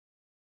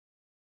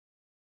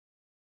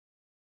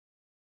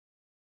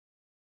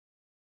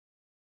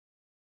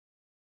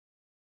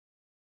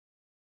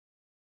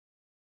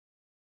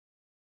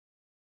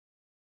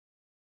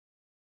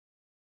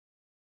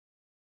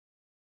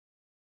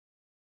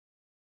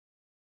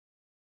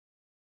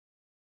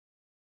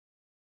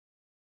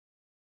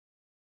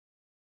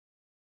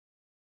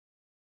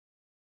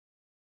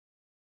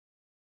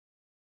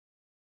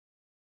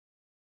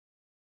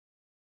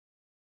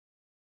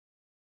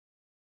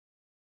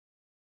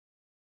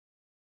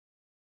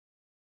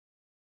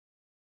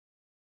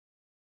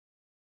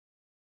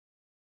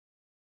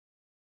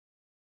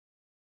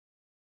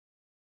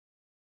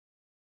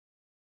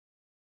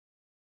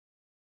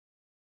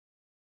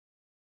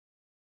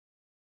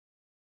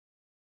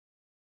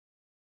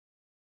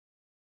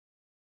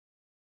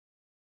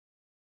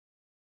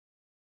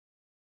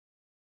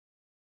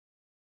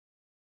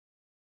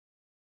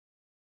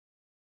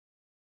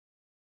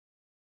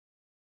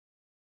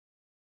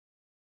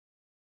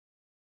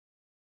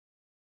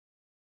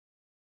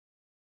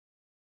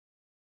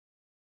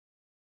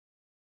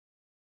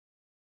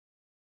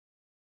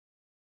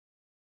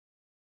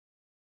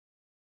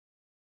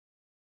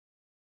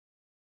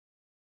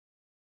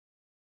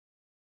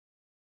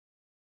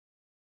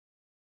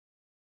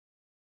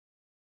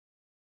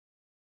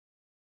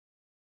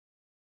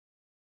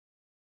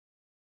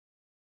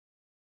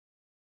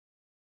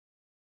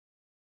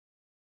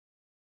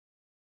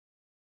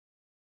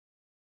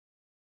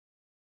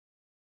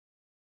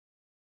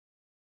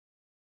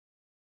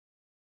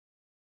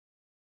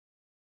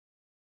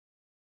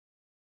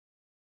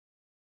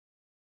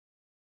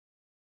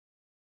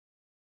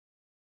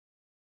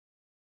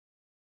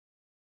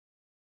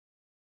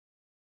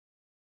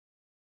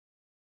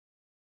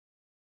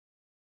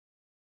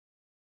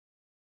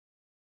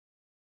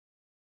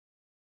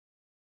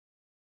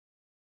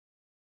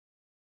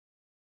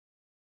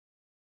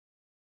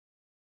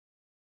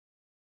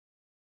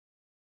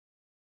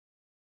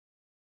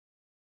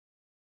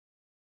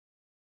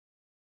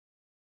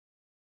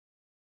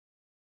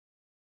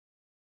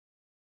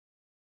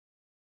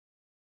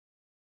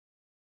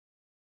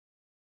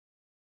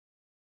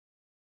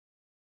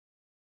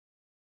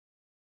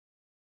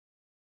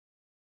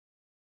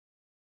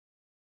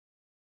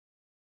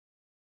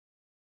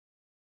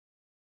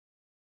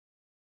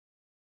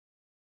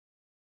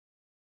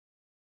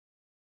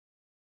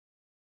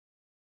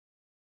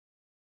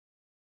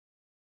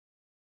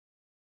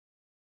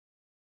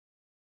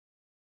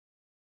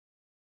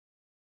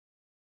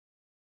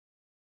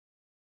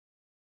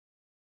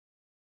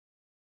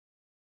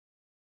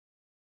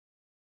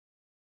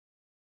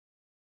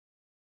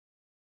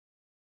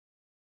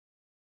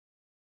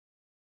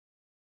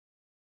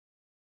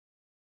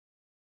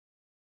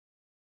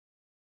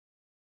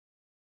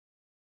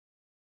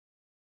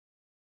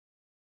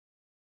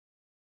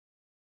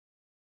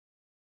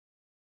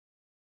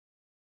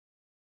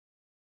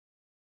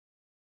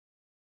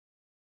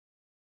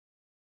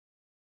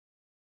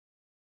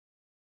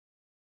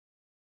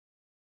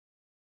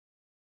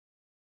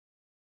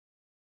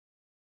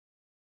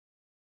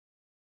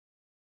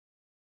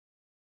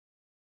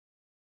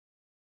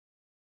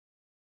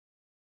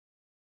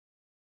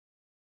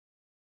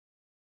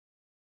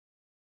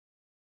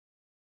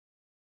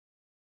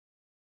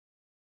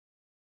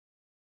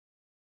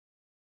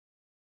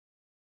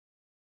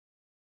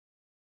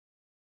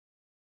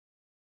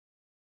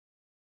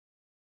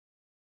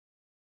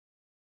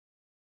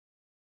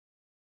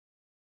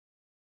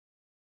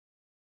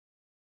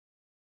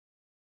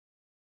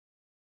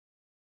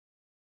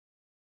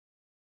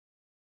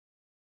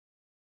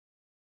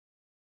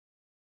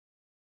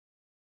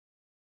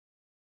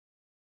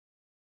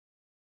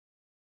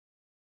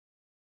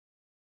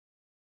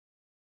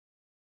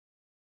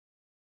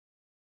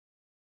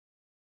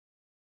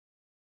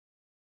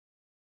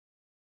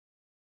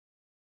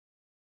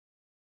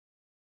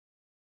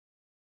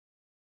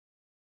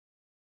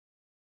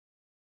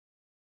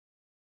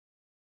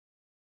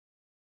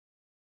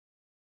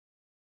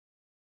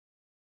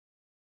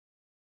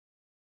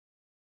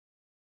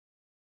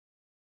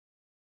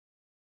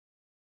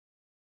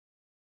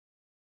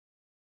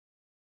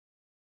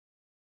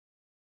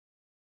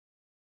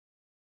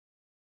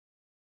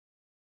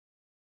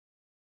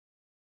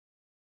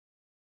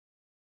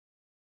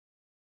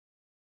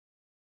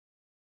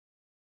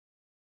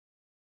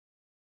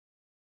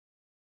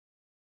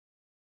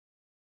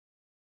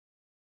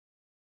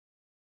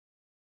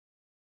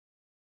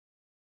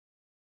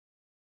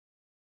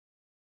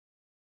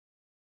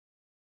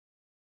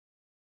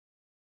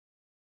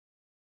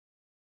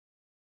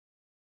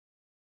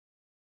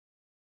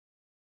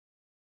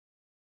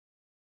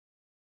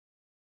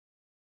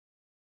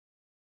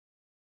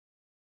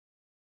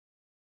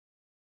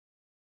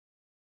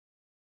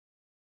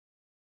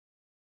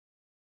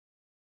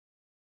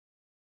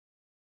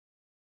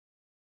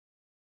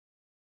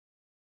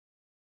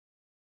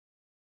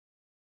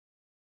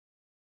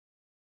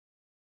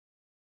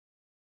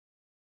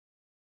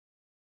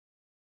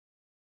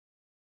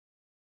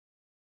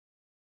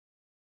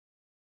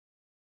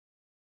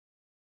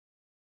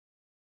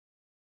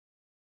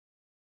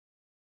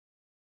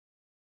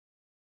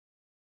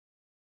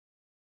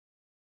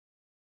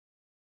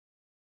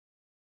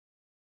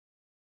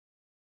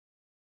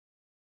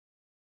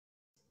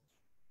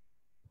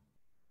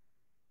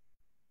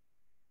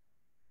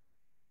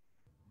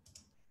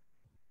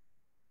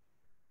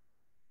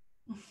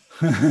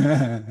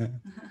I'm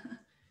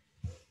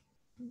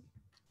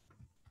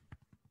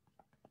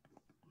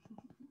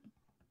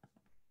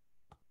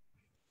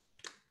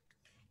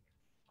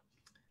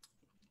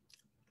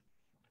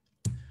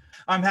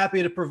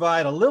happy to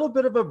provide a little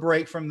bit of a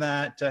break from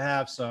that to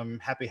have some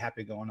happy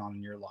going on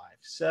in your life.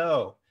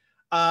 So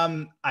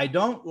I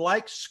don't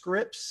like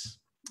scripts.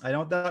 I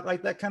don't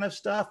like that kind of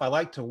stuff. I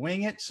like to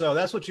wing it. So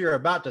that's what you're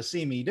about to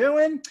see me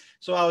doing.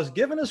 So I was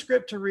given a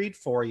script to read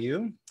for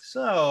you.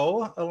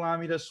 So allow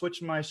me to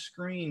switch my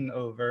screen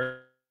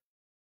over.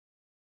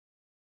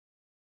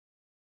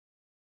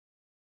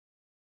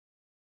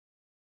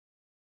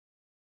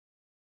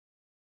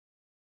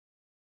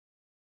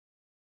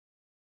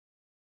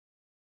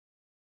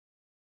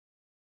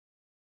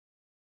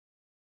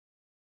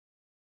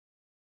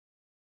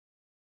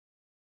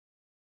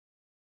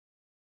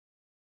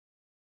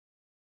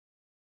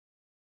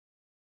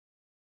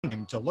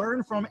 To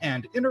learn from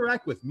and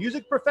interact with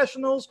music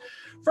professionals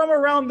from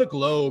around the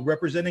globe,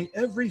 representing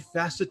every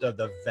facet of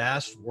the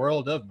vast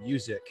world of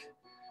music.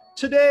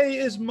 Today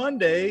is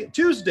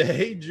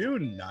Tuesday,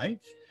 June 9th.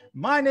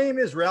 My name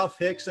is Ralph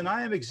Hicks, and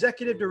I am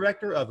Executive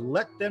Director of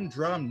Let Them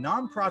Drum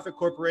nonprofit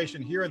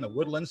corporation here in the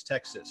Woodlands,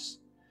 Texas.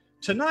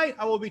 Tonight,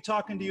 I will be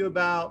talking to you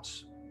about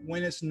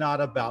when it's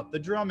not about the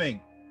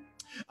drumming.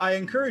 I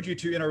encourage you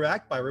to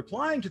interact by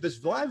replying to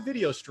this live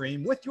video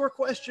stream with your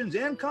questions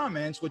and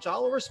comments, which I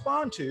will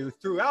respond to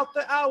throughout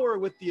the hour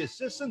with the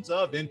assistance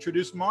of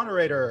Introduce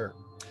Moderator.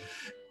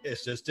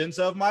 Assistance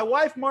of my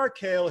wife,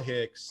 Markale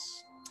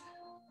Hicks.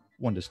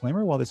 One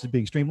disclaimer, while this is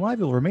being streamed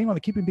live, it will remain on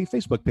the Keeping Beat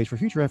Facebook page for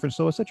future reference,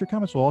 so set your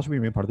comments will also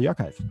remain part of the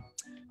archive.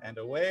 And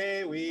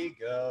away we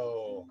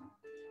go.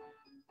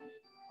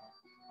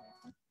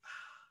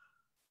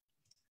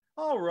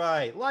 All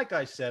right, like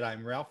I said,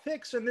 I'm Ralph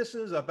Hicks, and this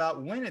is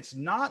about when it's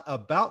not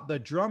about the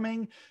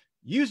drumming,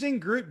 using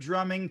group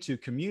drumming to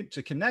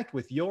connect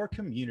with your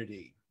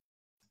community.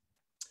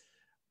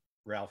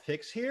 Ralph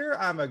Hicks here.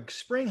 I'm a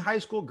Spring High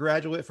School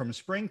graduate from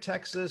Spring,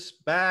 Texas,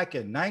 back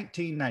in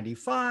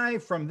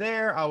 1995. From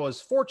there, I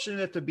was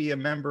fortunate to be a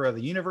member of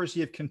the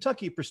University of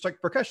Kentucky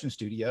Percussion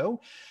Studio.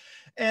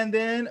 And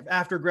then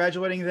after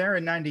graduating there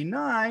in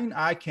 99,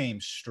 I came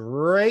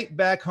straight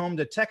back home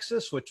to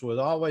Texas, which was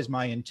always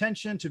my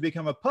intention, to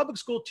become a public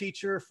school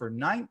teacher for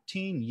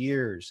 19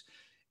 years.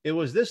 It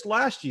was this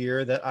last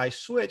year that I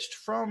switched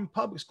from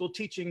public school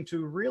teaching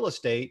to real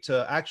estate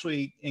to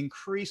actually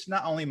increase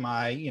not only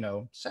my,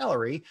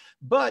 salary,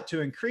 but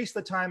to increase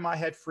the time I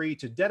had free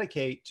to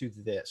dedicate to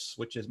this,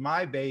 which is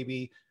my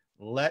baby,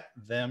 Let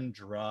Them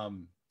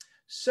Drum.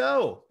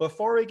 So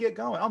before we get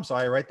going, I'm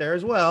sorry, right there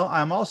as well.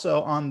 I'm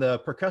also on the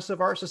Percussive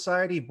Art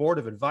Society Board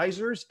of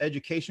Advisors,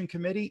 Education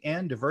Committee,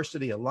 and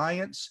Diversity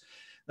Alliance,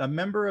 a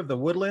member of the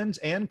Woodlands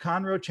and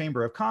Conroe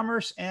Chamber of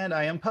Commerce, and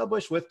I am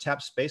published with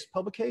Tap Space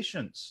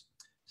Publications.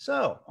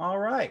 So, all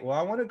right, well,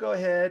 I want to go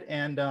ahead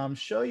and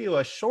show you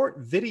a short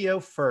video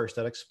first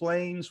that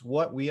explains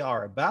what we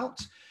are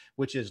about,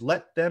 which is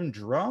Let Them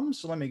Drum.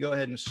 So let me go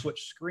ahead and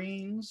switch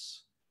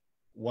screens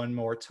one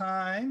more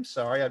time.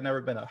 Sorry, I've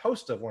never been a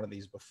host of one of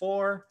these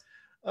before.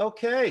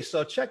 Okay,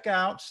 so check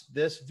out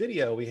this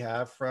video we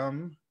have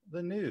from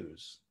the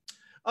news.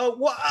 Oh,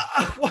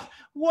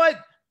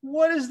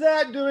 what is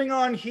that doing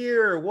on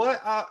here?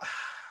 What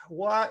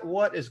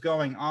is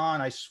going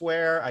on? I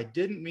swear I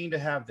didn't mean to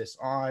have this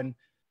on.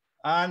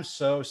 I'm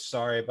so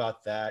sorry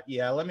about that.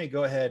 Yeah, let me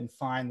go ahead and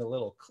find the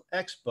little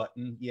X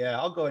button. Yeah,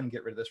 I'll go ahead and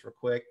get rid of this real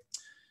quick.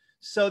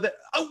 So that,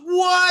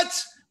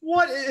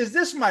 what is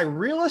this, my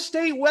real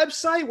estate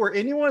website where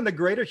anyone in the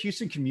greater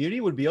Houston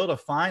community would be able to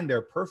find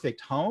their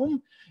perfect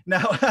home?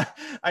 Now,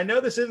 I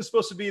know this isn't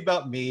supposed to be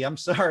about me. I'm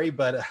sorry,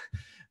 but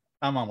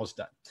I'm almost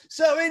done.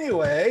 So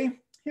anyway,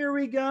 here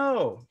we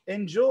go.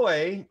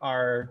 Enjoy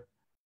our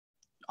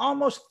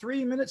almost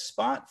 3-minute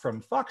spot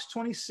from Fox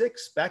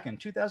 26 back in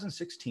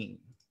 2016.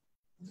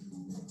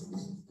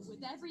 With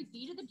every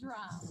beat of the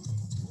drum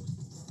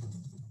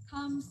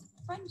comes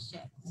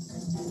friendship,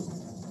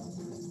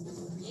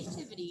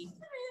 creativity,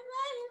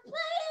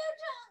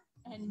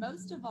 and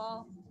most of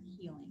all,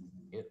 healing.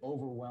 It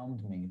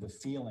overwhelmed me, the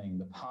feeling,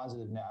 the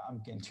positive. Now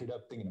I'm getting teared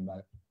up thinking about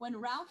it. When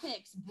Ralph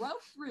Hicks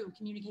broke through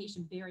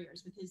communication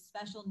barriers with his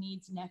special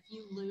needs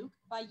nephew, Luke,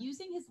 by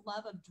using his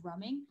love of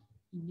drumming,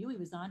 he knew he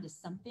was on to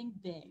something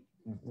big.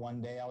 One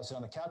day I was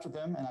sitting on the couch with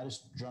him and I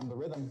just drummed the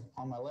rhythm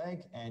on my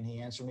leg and he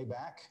answered me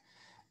back.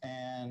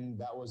 And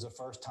that was the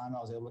first time I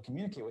was able to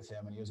communicate with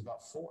him, and he was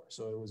about 4.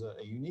 So it was a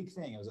unique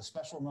thing. It was a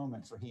special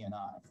moment for he and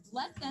I.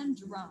 Let Them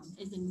Drum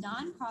is a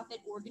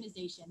nonprofit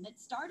organization that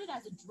started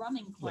as a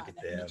drumming club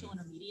at Mitchell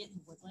Intermediate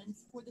in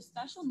Woodlands for the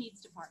special needs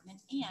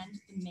department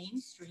and the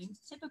mainstream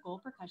typical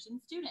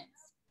percussion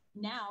students.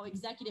 Now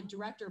executive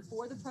director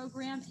for the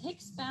program,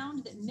 Hicks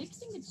found that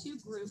mixing the two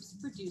groups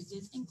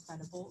produces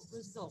incredible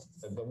results.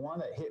 The one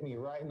that hit me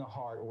right in the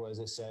heart was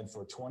it said,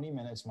 for 20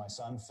 minutes, my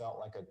son felt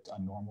like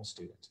a normal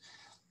student.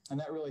 And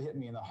that really hit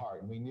me in the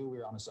heart. And we knew we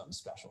were onto something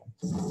special.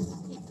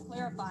 Hicks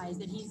clarifies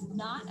that he's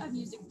not a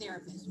music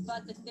therapist,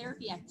 but the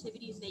therapy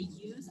activities they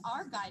use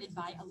are guided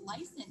by a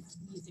licensed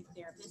music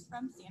therapist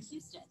from Sam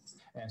Houston.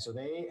 And so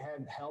they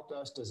had helped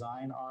us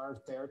design our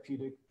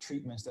therapeutic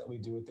treatments that we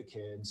do with the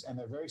kids. And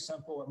they're very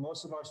simple.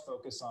 Most of ours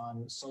focus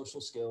on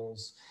social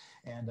skills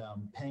and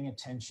paying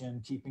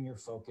attention, keeping your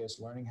focus,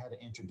 learning how to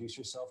introduce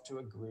yourself to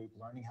a group,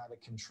 learning how to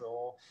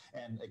control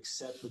and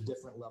accept the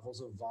different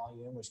levels of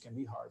volume, which can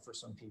be hard for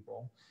some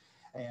people.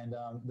 And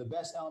the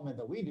best element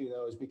that we do,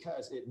 though, is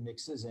because it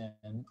mixes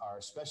in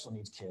our special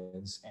needs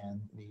kids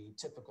and the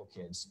typical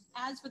kids.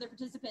 As for the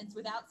participants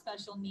without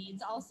special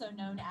needs, also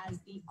known as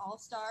the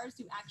All-Stars,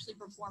 who actually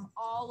perform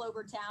all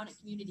over town at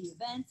community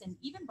events and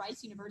even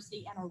Rice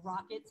University and a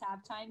Rockets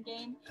halftime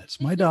game. That's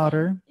my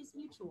daughter. Is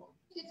mutual.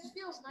 It just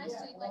feels nice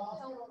to like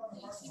help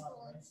these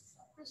people and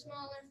put a smile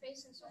on their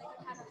faces so they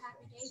can have a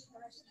happy day for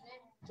the rest of the day.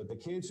 But the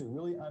kids who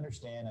really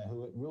understand and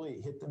who it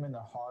really hit them in the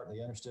heart,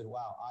 they understood,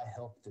 wow, I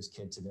helped this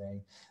kid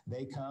today.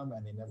 They come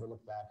and they never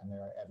look back, and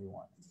they're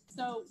everyone.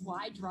 So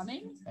why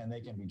drumming? And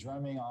they can be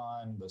drumming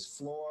on this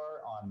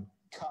floor, on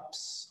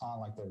cups, on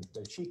like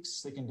their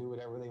cheeks. They can do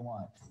whatever they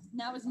want.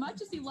 Now, as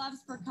much as he loves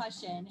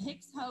percussion,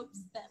 Hicks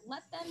hopes that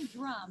Let Them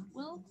Drum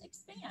will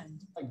expand.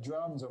 Like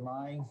drums are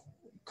my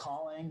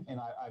calling, and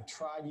I've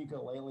tried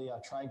ukulele,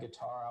 I've tried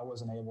guitar.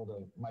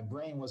 My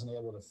brain wasn't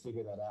able to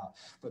figure that out.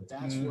 But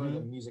that's where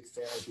the music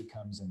therapy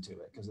comes into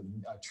it, because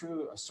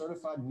a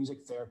certified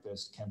music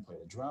therapist can play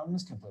the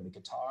drums, can play the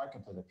guitar,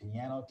 can play the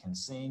piano, can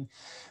sing.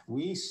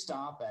 We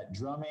stop at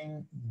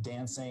drumming,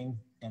 dancing,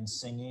 and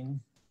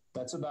singing.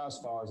 That's about as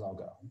far as I'll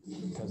go,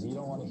 because you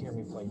don't want to hear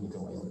me play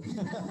ukulele.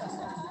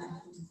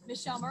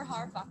 Michelle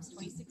Merhar, Fox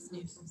 26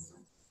 News.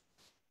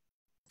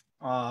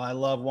 I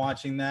love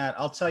watching that.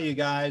 I'll tell you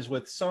guys,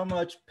 with so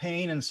much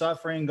pain and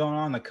suffering going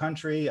on in the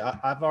country,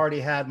 I've already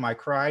had my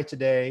cry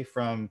today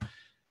from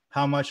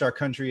how much our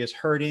country is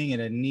hurting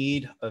and in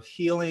need of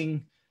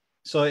healing.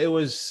 So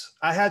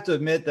I had to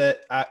admit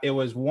that it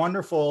was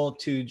wonderful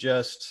to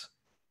just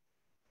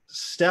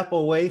step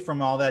away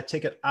from all that,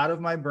 take it out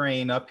of my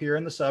brain up here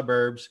in the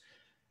suburbs.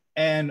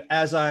 And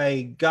as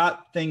I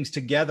got things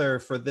together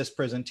for this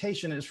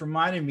presentation, it's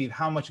reminded me of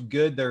how much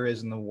good there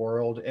is in the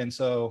world. And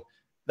so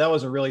that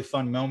was a really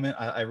fun moment.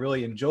 I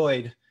really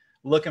enjoyed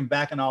looking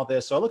back on all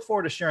this. So I look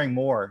forward to sharing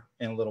more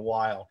in a little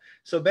while.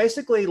 So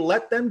basically,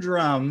 Let Them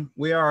Drum.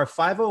 We are a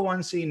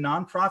 501c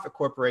nonprofit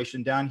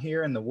corporation down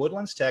here in the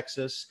Woodlands,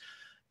 Texas.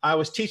 I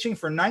was teaching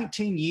for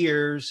 19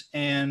 years.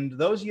 And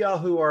those of y'all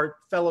who are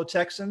fellow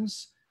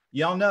Texans,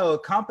 y'all know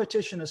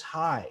competition is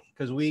high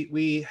because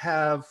we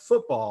have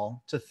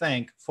football to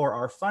thank for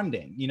our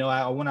funding. You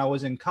know, when I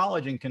was in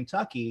college in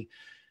Kentucky,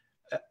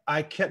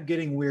 I kept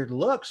getting weird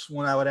looks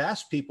when I would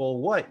ask people,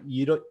 what,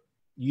 you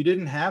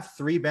didn't have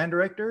 3 band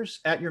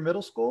directors at your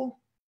middle school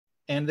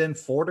and then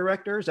 4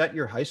 directors at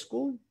your high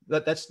school?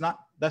 That's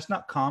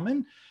not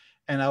common.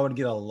 And I would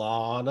get a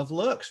lot of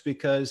looks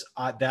because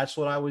that's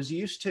what I was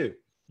used to.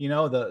 You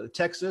know,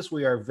 Texas,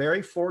 we are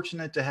very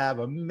fortunate to have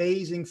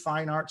amazing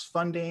fine arts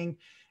funding.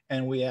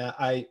 And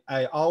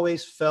I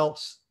always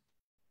felt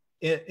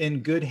in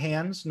good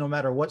hands, no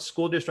matter what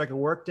school district I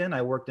worked in.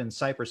 I worked in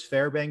Cypress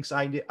Fairbanks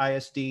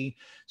ISD,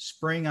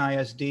 Spring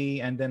ISD,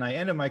 and then I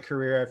ended my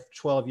career after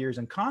 12 years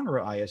in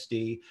Conroe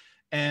ISD.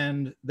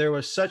 And there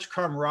was such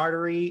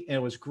camaraderie, and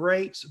it was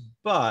great.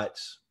 But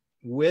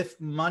with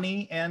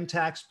money and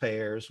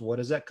taxpayers, what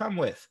does that come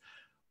with?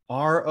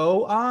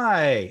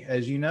 ROI,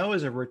 as you know,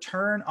 is a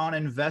return on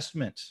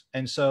investment.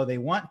 And so they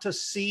want to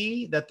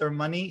see that their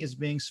money is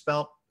being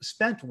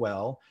spent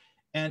well.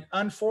 And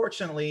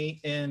unfortunately,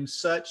 in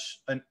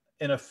such an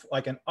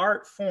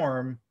art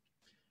form,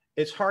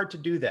 it's hard to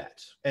do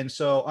that. And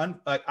so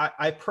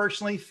I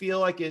personally feel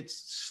like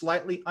it's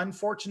slightly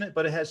unfortunate,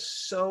 but it has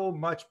so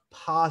much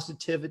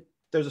positivity.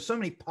 There's so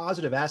many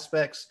positive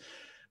aspects,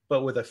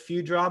 but with a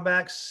few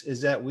drawbacks is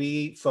that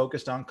we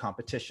focused on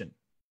competition.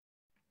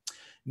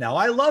 Now,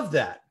 I love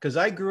that because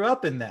I grew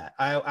up in that.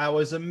 I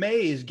was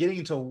amazed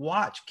getting to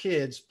watch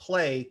kids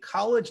play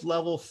college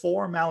level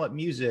 4 mallet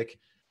music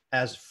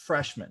as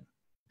freshmen,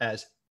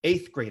 as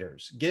 8th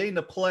graders, getting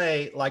to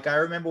play. Like, I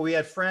remember we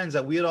had friends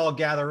that we'd all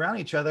gather around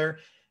each other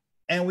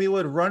and we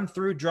would run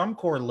through drum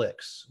corps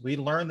licks. We'd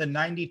learn the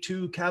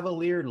 92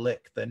 Cavalier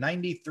lick, the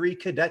 93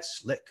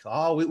 Cadets lick.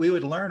 We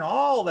would learn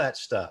all that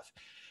stuff.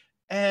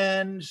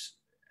 And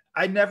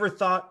I never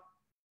thought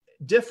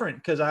different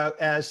because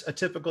as a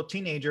typical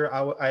teenager,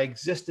 I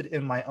existed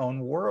in my own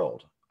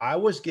world. I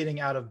was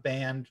getting out of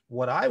band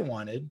what I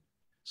wanted.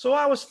 So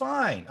I was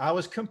fine. I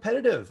was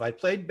competitive. I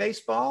played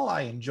baseball.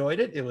 I enjoyed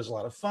it. It was a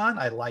lot of fun.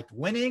 I liked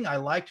winning. I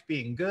liked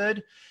being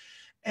good.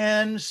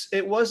 And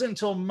it wasn't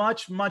until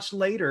much, much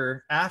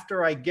later,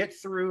 after I get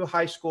through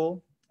high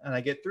school and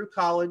I get through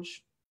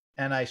college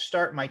and I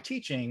start my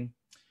teaching,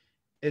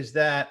 is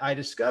that I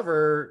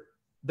discover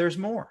there's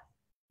more.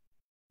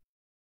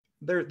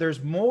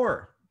 There's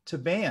more to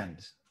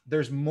band.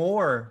 There's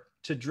more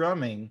to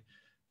drumming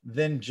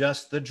than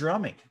just the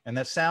drumming. And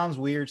that sounds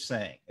weird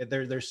saying.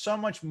 There's so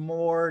much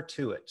more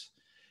to it.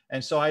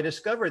 And so I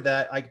discovered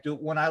that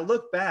when I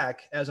look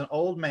back as an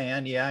old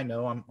man, yeah, I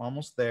know I'm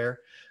almost there.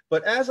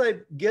 But as I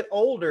get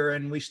older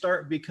and we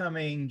start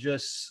becoming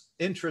just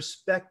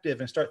introspective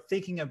and start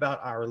thinking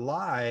about our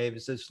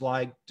lives, it's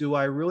like, do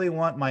I really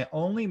want my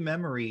only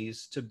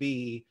memories to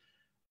be,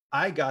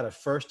 I got a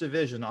first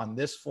division on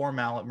this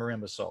 4-mallet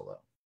marimba solo.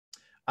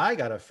 I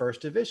got a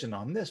first division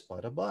on this, blah,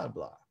 blah, blah,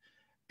 blah.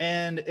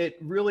 And it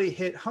really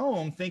hit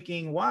home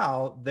thinking,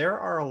 wow, there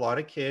are a lot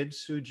of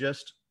kids who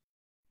just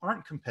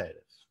aren't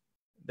competitive.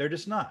 They're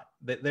just not.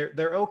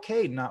 They're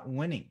okay not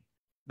winning.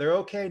 They're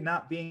okay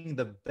not being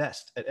the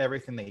best at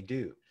everything they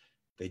do.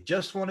 They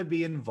just want to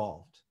be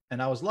involved.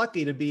 And I was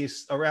lucky to be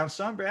around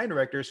some band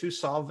directors who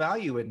saw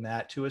value in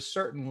that to a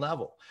certain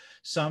level.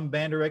 Some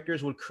band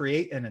directors would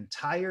create an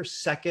entire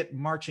second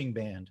marching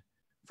band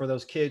for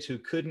those kids who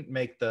couldn't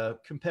make the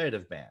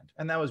competitive band.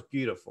 And that was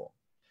beautiful.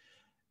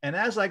 And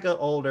as I got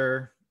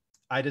older,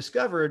 I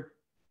discovered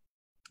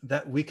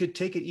that we could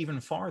take it even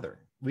farther.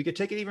 We could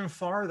take it even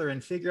farther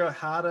and figure out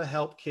how to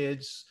help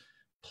kids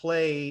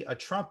play a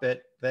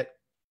trumpet that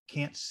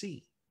can't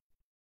see,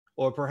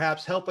 or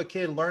perhaps help a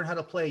kid learn how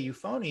to play a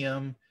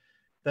euphonium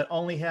that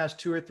only has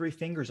 2 or 3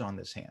 fingers on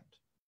this hand.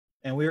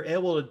 And we were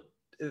able to,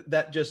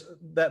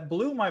 that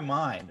blew my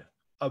mind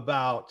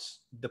about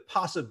the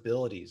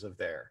possibilities of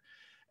there.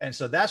 And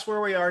so that's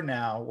where we are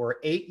now. We're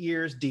 8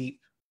 years deep.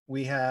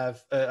 We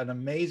have an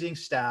amazing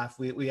staff.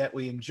 We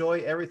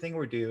enjoy everything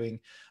we're doing.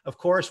 Of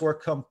course, we're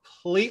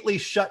completely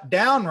shut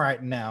down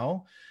right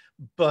now.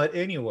 But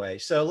anyway,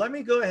 so let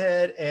me go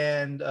ahead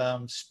and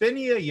spin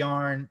you a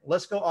yarn.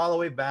 Let's go all the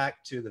way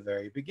back to the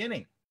very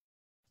beginning,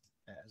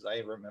 as I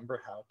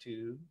remember how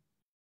to.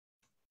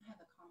 I have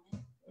a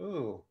comment.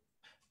 Ooh,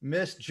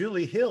 Miss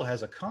Julie Hill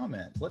has a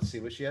comment. Let's see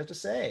what she has to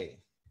say.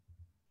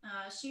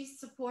 She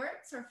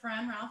supports her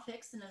friend Ralph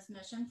Hicks in his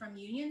mission from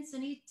Union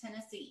City,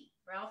 Tennessee.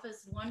 Ralph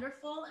is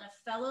wonderful and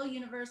a fellow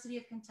University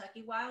of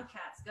Kentucky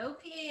Wildcats. Go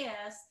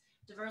PAS,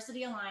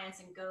 Diversity Alliance,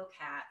 and go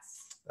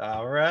Cats.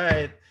 All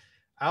right.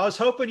 I was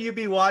hoping you'd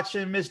be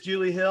watching, Miss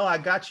Julie Hill. I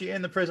got you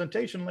in the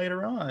presentation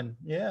later on.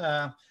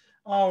 Yeah.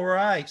 All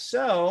right.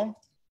 So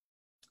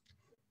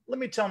let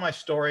me tell my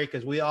story,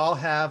 because we all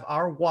have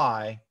our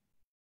why.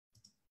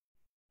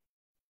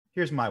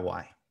 Here's my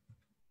why.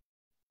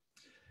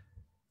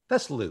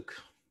 That's Luke.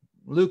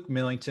 Luke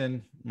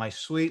Millington, my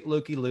sweet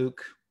Lukey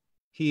Luke.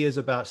 He is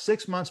about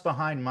 6 months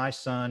behind my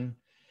son,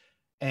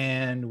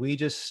 and we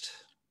just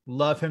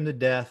love him to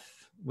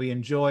death. We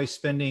enjoy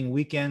spending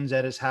weekends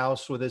at his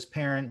house with his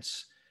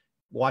parents,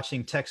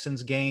 watching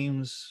Texans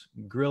games,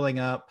 grilling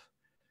up,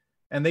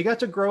 and they got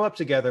to grow up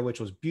together, which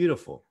was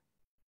beautiful.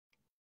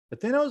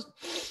 But then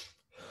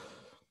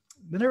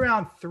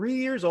around 3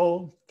 years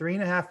old,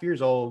 3.5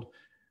 years old,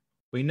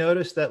 we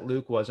noticed that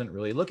Luke wasn't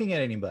really looking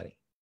at anybody.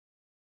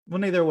 Well,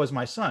 neither was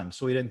my son,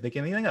 so we didn't think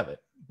anything of it.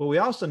 But we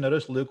also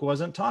noticed Luke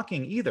wasn't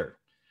talking either.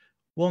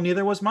 Well,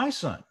 neither was my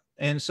son.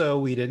 And so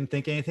we didn't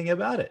think anything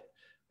about it.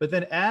 But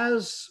then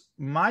as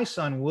my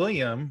son,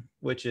 William,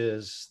 which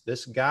is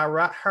this guy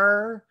right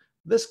here,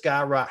 this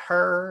guy right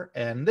here,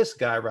 and this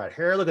guy right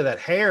here, look at that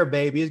hair,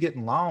 baby, he's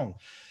getting long.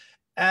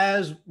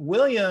 As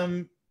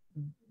William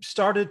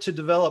started to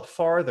develop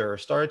farther,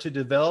 started to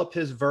develop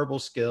his verbal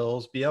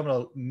skills, be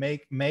able to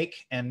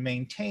make and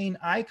maintain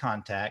eye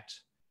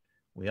contact,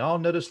 we all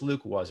noticed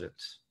Luke wasn't.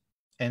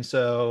 And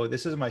so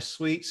this is my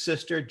sweet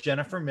sister,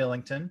 Jennifer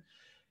Millington.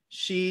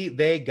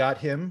 They got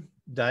him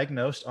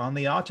diagnosed on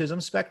the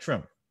autism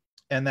spectrum.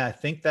 And I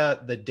think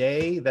that the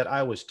day that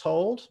I was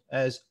told,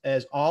 as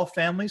all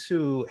families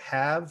who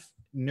have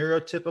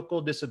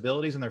neurotypical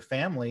disabilities in their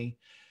family,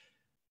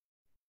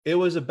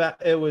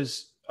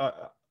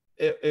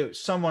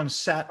 someone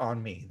sat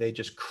on me. They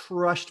just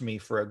crushed me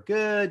for a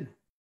good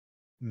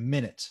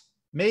minute,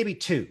 maybe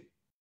 2.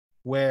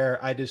 Where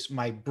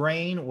my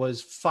brain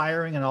was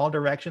firing in all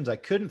directions. I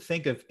couldn't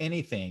think of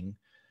anything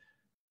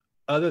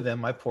other than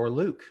my poor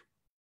Luke.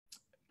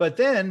 But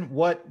then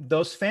what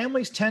those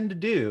families tend to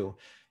do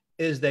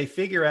is they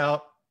figure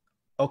out,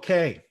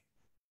 okay,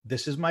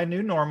 this is my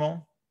new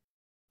normal.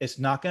 It's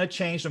not going to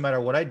change no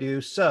matter what I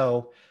do.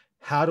 So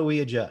how do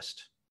we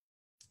adjust?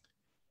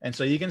 And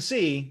so you can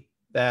see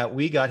that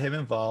we got him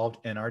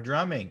involved in our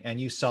drumming, and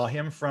you saw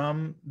him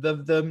from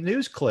the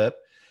news clip.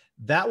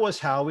 That was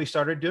how we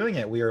started doing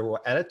it. We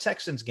were at a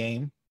Texans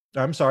game.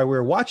 We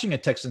were watching a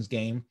Texans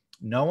game.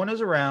 No one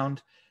was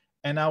around.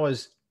 And I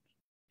was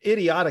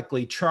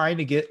idiotically trying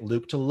to get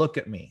Luke to look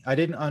at me. I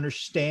didn't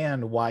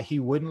understand why he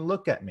wouldn't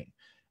look at me.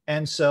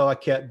 And so I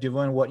kept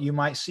doing what you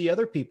might see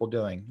other people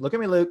doing. Look at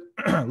me, Luke.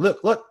 Luke,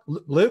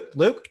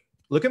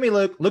 look at me,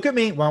 Luke. Look at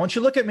me. Why won't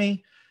you look at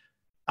me?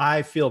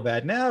 I feel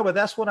bad now, but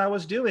that's what I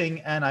was doing.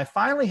 And I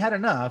finally had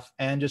enough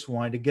and just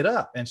wanted to get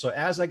up. And so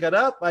as I got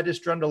up, I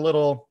just drummed a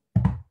little,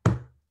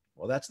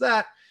 well, that's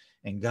that,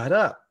 and got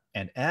up.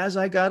 And as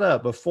I got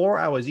up, before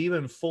I was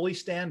even fully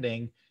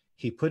standing,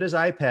 he put his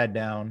iPad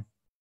down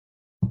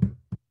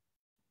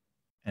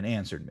and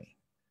answered me.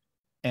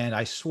 And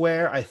I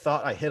swear I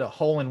thought I hit a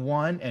hole in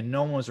one and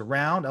no one was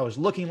around. I was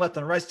looking left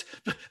and right.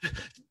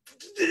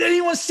 Did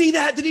anyone see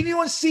that? Did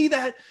anyone see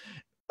that?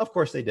 Of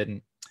course they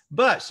didn't.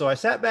 But so I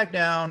sat back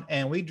down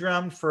and we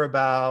drummed for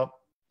about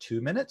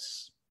 2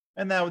 minutes.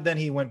 And then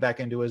he went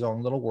back into his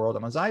own little world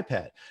on his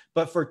iPad.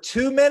 But for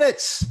 2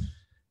 minutes,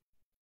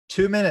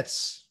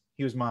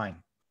 he was mine.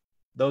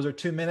 Those are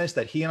 2 minutes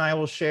that he and I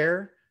will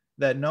share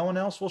that no one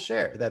else will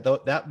share. That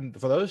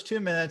for those 2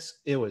 minutes,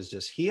 it was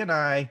just he and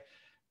I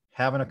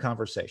having a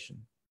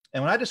conversation.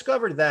 And when I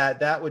discovered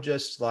that was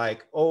just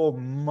like, oh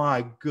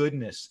my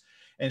goodness.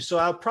 And so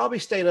I probably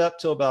stayed up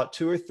till about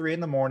 2 or 3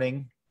 in the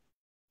morning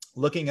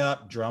looking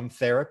up drum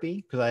therapy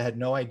because I had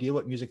no idea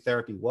what music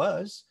therapy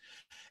was.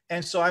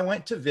 And so I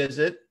went to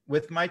visit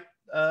with my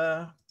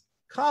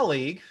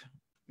colleague,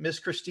 Miss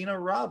Christina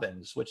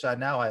Robbins, which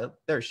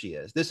there she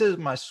is. This is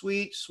my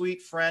sweet,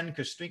 sweet friend,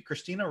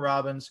 Christina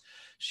Robbins.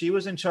 She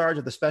was in charge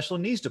of the special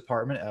needs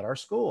department at our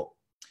school.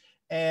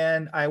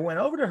 And I went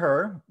over to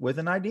her with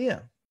an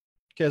idea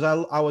because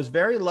I was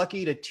very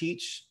lucky to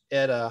teach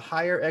at a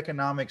higher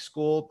economic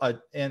school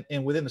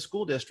and within the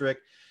school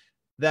district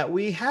that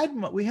we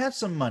had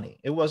some money.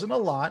 It wasn't a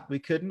lot. We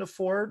couldn't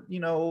afford,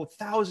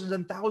 thousands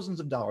and thousands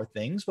of dollar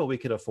things, but we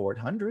could afford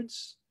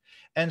hundreds.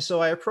 And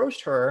so I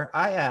approached her.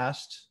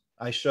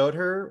 I showed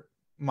her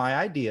my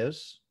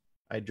ideas.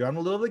 I drummed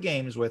a little of the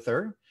games with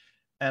her.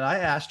 And I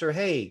asked her,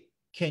 hey,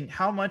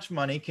 how much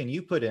money can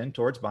you put in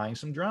towards buying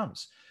some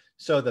drums?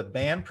 So the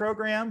band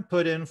program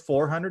put in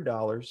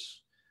 $400.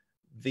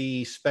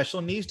 The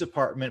special needs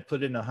department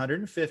put in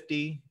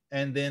 $150,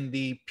 and then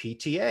the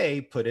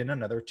PTA put in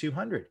another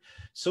 $200.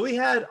 So we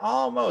had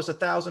almost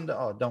 $1,000.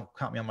 Oh, don't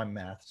count me on my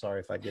math.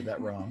 Sorry if I did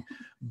that wrong.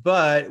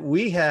 But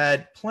we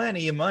had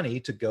plenty of money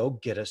to go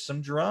get us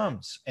some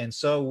drums. And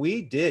so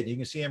we did. You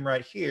can see them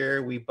right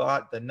here. We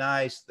bought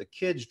the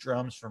kids'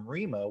 drums from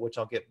Remo, which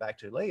I'll get back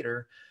to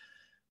later.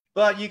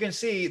 But you can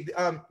see,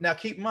 now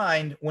keep in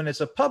mind, when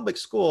it's a public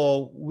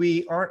school,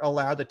 we aren't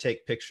allowed to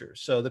take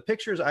pictures. So the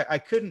pictures, I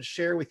couldn't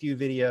share with you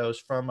videos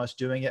from us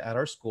doing it at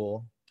our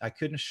school. I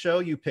couldn't show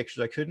you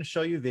pictures. I couldn't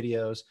show you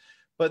videos,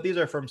 but these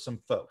are from some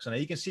folks. And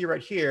you can see right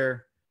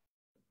here,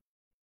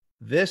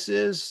 this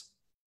is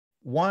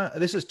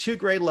 2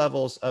 grade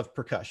levels of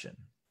percussion.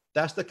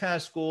 That's the kind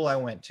of school I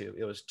went to.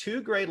 It was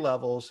 2 grade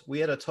levels. We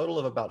had a total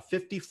of about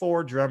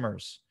 54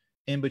 drummers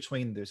in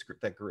between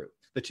that group,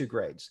 the 2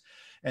 grades.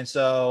 And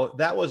so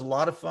that was a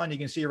lot of fun. You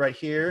can see right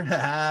here,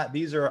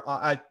 these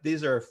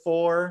are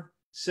 4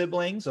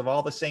 siblings of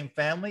all the same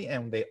family,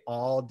 and they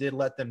all did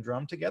let them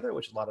drum together,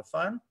 which is a lot of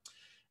fun.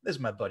 This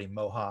is my buddy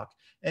Mohawk.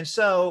 And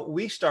so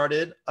we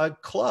started a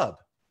club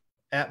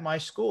at my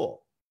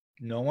school.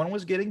 No one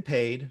was getting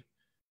paid.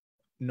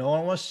 No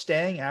one was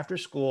staying after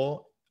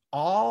school.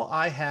 All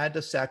I had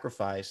to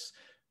sacrifice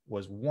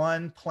was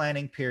 1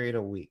 planning period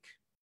a week.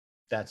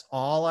 That's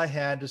all I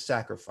had to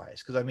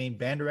sacrifice. Because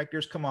band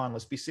directors, come on,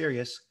 let's be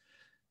serious.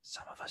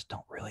 Some of us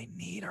don't really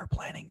need our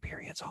planning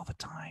periods all the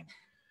time.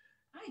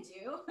 I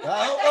do.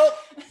 Oh.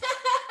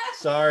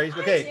 Sorry.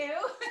 Okay. I do.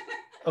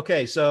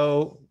 Okay.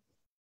 So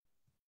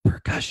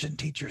percussion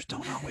teachers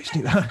don't always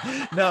do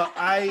that. No,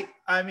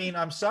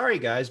 I'm sorry,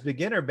 guys.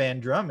 Beginner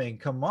band drumming,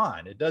 come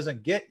on. It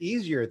doesn't get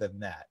easier than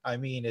that.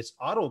 It's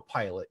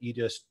autopilot. You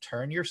just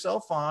turn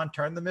yourself on,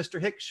 turn the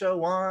Mr. Hicks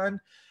show on,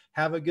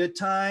 have a good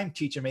time,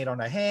 teach them 8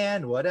 on a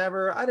hand,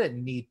 whatever. I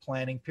didn't need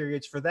planning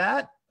periods for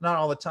that, not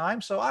all the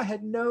time. So I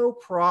had no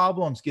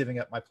problems giving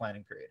up my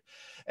planning period.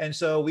 And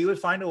so we would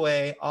find a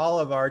way, all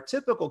of our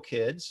typical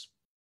kids,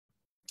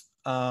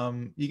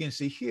 you can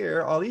see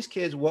here, all these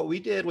kids, what we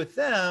did with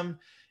them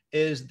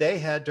is they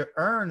had to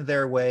earn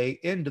their way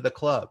into the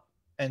club.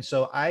 And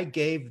so I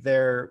gave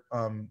their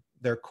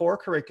core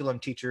curriculum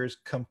teachers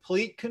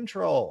complete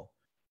control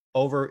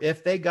over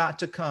if they got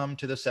to come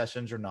to the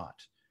sessions or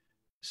not.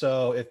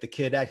 So if the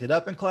kid acted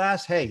up in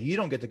class, hey, you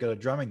don't get to go to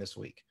drumming this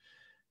week.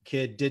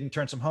 Kid didn't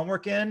turn some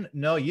homework in.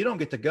 No, you don't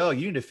get to go.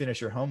 You need to finish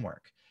your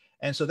homework.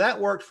 And so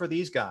that worked for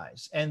these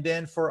guys. And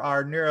then for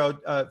our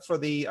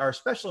our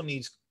special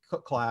needs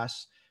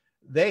class,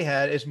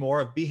 is more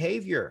of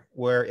behavior,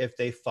 where if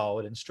they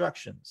followed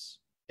instructions,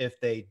 if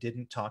they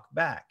didn't talk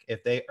back,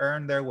 if they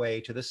earned their way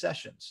to the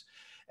sessions.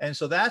 And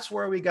so that's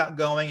where we got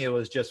going. It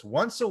was just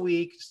once a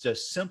week,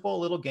 just simple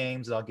little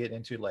games that I'll get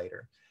into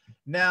later.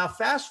 Now,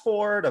 fast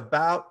forward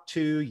about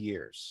 2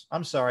 years.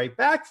 I'm sorry,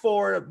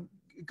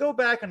 go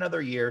back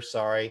another year.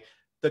 Sorry.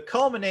 The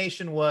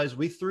culmination was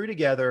we threw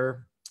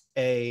together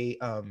a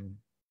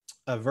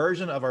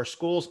version of our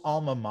school's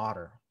alma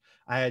mater.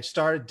 I had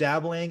started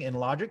dabbling in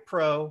Logic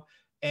Pro,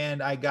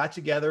 and I got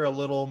together a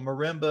little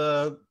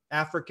marimba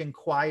African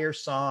choir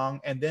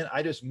song, and then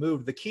I just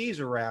moved the keys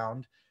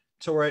around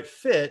to where it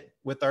fit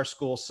with our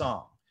school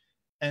song.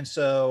 And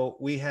so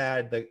we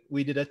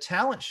did a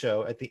talent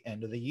show at the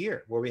end of the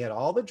year where we had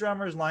all the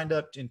drummers lined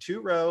up in 2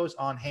 rows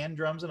on hand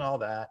drums and all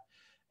that.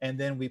 And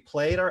then we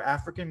played our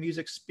African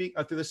music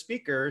through the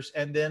speakers.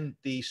 And then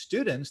the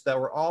students that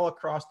were all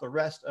across the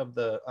rest of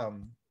the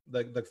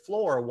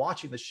floor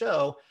watching the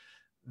show,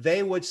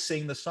 they would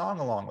sing the song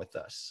along with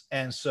us.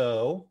 And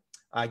so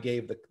I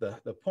gave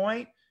the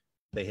point,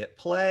 they hit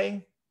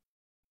play.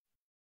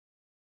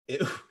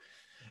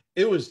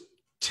 It was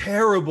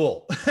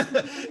terrible.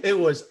 It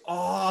was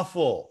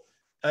awful.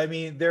 I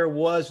mean, there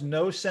was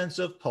no sense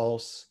of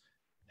pulse.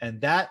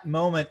 And that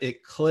moment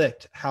it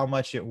clicked how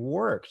much it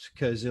worked,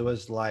 because it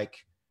was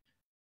like,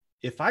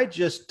 if I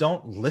just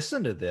don't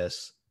listen to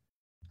this,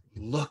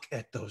 look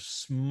at those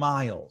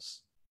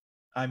smiles.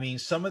 I mean,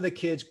 some of the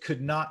kids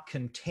could not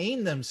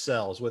contain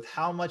themselves with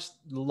how much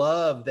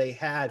love they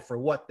had for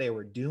what they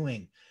were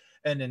doing.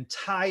 An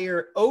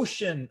entire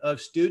ocean of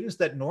students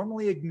that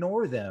normally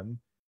ignore them,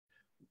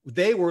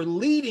 they were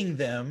leading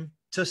them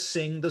to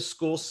sing the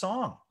school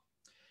song.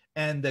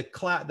 And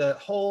the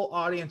whole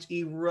audience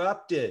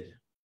erupted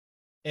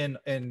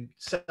in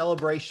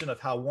celebration of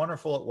how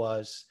wonderful it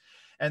was.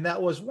 And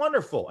that was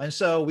wonderful. And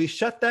so we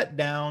shut that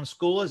down,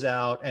 school is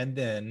out, and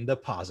then the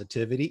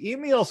positivity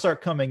emails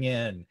start coming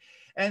in.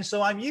 And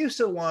so I'm used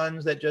to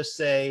ones that just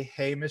say,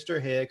 hey,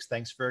 Mr. Hicks,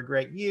 thanks for a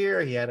great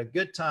year. He had a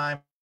good time.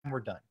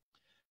 We're done.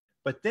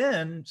 But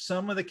then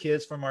some of the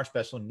kids from our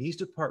special needs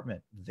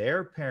department,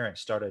 their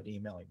parents started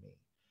emailing me.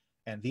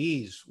 And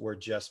these were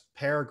just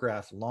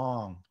paragraph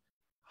long,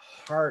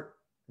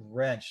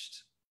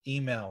 heart-wrenched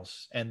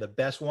emails. And the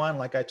best one,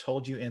 like I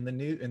told you in the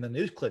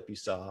news clip you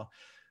saw,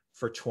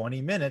 for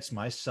 20 minutes,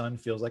 my son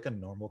feels like a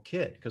normal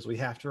kid, because we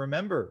have to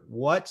remember,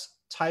 what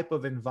type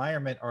of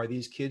environment are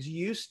these kids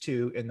used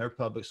to in their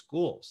public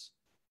schools?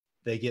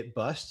 They get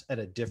bused at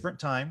a different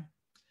time.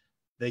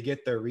 They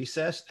get their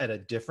recess at a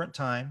different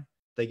time.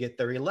 They get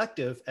their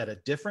elective at a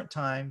different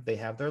time. They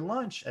have their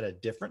lunch at a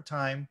different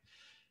time.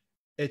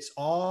 It's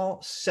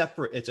all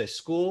separate. It's a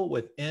school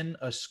within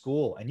a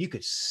school. And you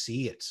could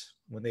see it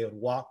when they would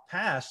walk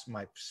past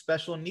my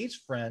special needs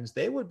friends.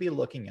 They would be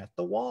looking at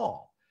the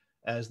wall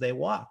as they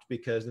walked,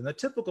 because then the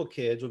typical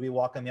kids would be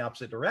walking the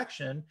opposite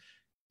direction.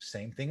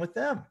 Same thing with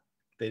them.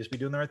 They just be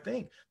doing their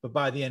thing. But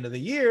by the end of the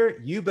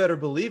year, you better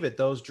believe it,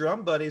 those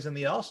drum buddies and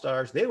the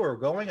All-Stars, they were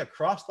going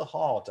across the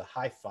hall to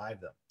high-five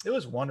them. It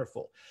was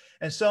wonderful.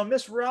 And so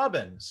Miss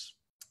Robbins,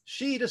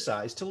 she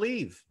decides to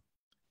leave.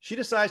 She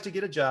decides to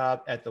get a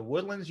job at the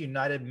Woodlands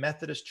United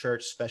Methodist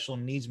Church Special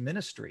Needs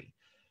Ministry.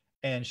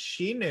 And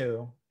she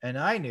knew, and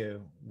I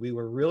knew, we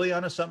were really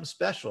onto something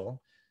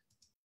special.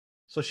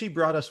 So she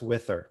brought us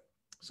with her.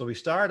 So we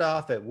started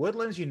off at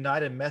Woodlands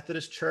United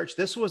Methodist Church.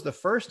 This was the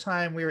first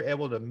time we were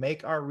able to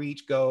make our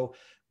reach go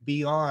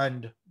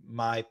beyond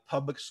my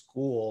public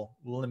school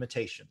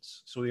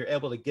limitations. So we were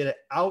able to get it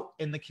out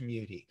in the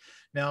community.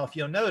 Now, if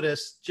you'll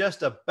notice,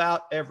 just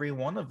about every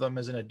one of them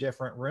is in a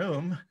different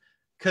room,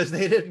 because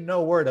they didn't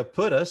know where to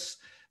put us.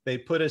 They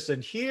put us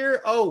in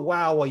here. Oh,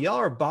 wow. Well, y'all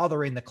are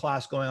bothering the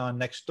class going on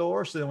next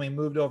door. So then we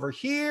moved over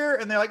here,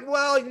 and they're like,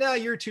 well, now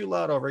you're too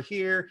loud over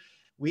here.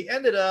 We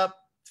ended up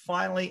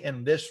finally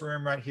in this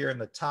room right here in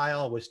the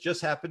tile, which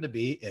just happened to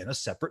be in a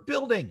separate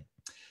building.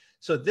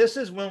 So this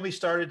is when we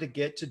started to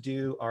get to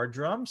do our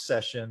drum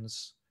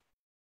sessions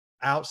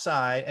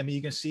outside. I mean,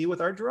 you can see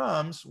with our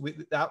drums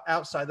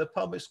outside the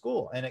public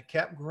school, and it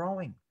kept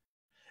growing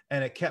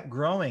and it kept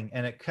growing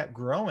and it kept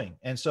growing.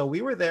 And so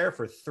we were there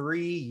for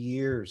 3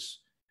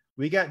 years.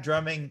 We got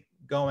drumming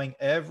going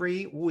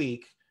every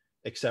week,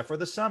 except for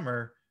the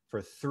summer,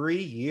 for 3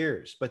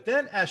 years. But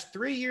then as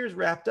 3 years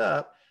wrapped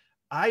up,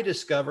 I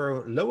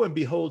discover, lo and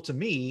behold to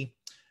me,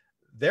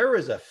 there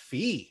is a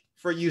fee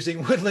for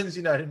using Woodlands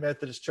United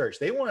Methodist Church.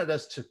 They wanted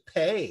us to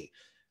pay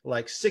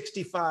like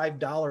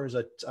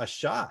 $65 a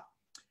shot.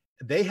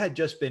 They had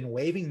just been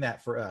waiving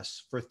that for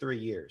us for 3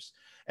 years.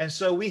 And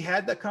so we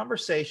had that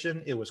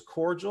conversation. It was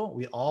cordial.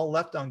 We all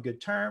left on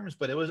good terms,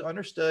 but it was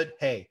understood,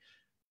 hey,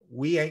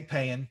 we ain't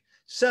paying.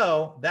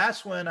 So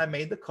that's when I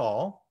made the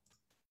call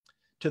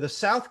to the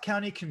South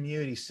County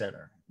Community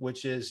Center,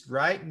 which is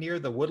right near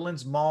the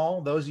Woodlands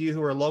Mall. Those of you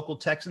who are local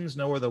Texans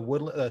know where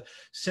the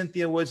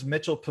Cynthia Woods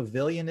Mitchell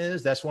Pavilion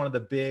is. That's one of the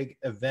big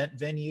event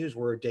venues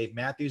where Dave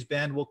Matthews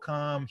Band will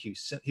come,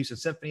 Houston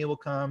Symphony will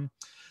come,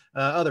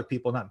 other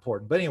people, not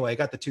important. But anyway, I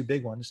got the two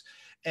big ones.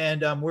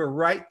 And we're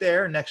right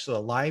there next to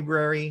the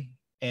library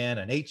and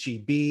an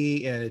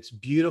HEB, and it's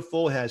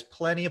beautiful. It has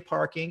plenty of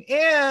parking,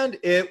 and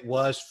it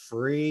was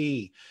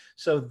free.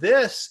 So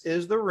this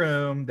is the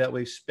room that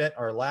we've spent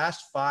our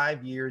last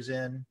 5 years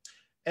in.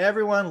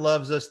 Everyone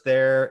loves us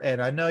there. And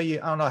I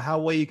don't know how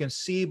well you can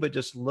see, but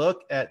just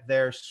look at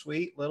their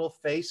sweet little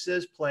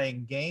faces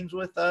playing games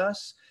with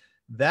us.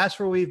 That's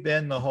where we've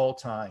been the whole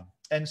time.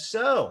 And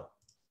so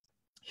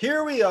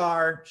here we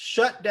are,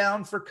 shut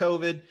down for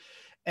COVID.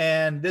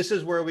 And this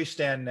is where we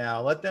stand now.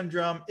 Let Them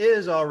Drum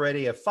is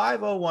already a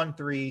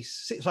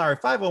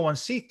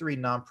 501c3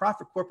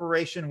 nonprofit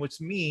corporation,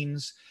 which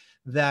means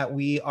that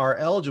we are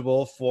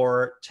eligible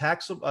for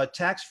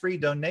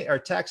tax-free or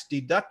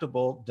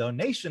tax-deductible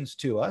donations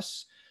to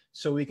us.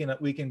 So we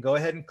can go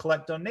ahead and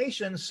collect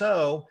donations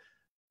so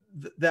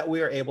that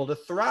we are able to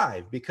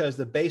thrive, because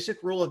the basic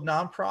rule of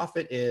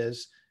nonprofit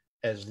is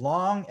as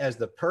long as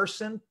the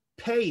person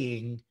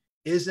paying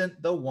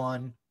isn't the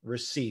one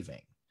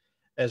receiving.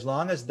 As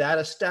long as that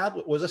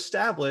was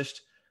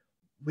established,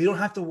 we don't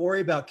have to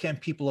worry about can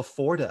people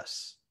afford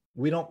us.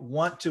 We don't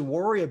want to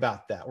worry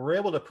about that. We're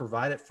able to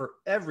provide it for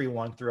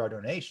everyone through our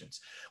donations.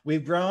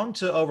 We've grown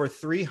to over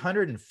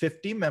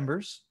 350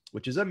 members,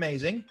 which is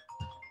amazing.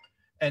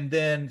 And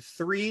then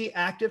 3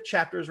 active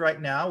chapters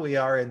right now. We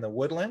are in the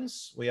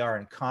Woodlands, we are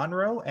in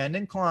Conroe and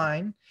in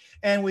Klein,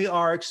 and we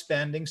are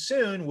expanding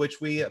soon,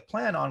 which we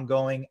plan on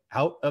going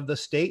out of the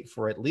state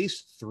for at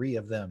least 3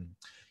 of them.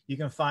 You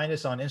can find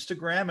us on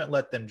Instagram at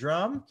Let Them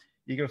Drum.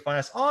 You can find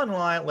us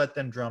online at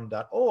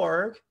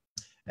letthemdrum.org.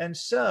 And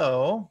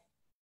so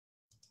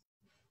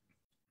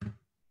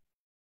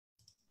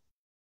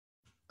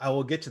I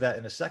will get to that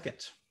in a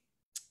second.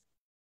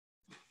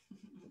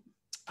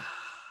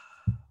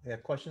 We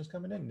have questions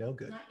coming in? No,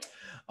 good.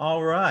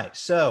 All right.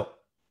 So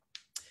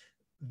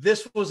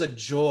this was a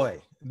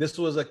joy. This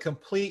was a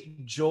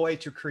complete joy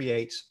to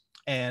create.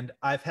 And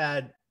I've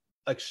had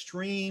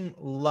extreme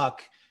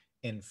luck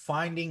in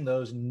finding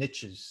those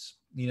niches.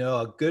 You know,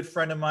 a good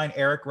friend of mine,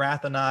 Eric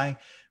Rath, and I,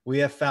 we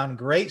have found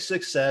great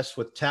success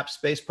with Tap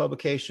Space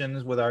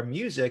Publications with our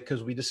music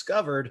because we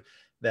discovered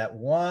that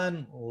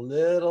one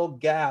little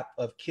gap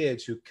of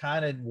kids who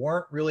kind of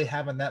weren't really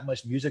having that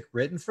much music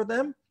written for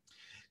them.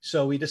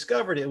 So we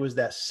discovered it was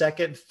that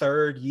second,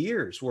 third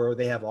years where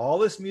they have all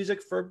this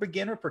music for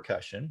beginner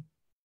percussion.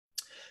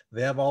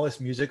 They have all this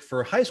music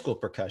for high school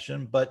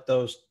percussion, but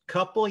those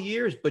couple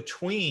years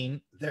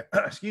between their,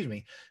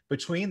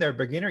 between their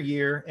beginner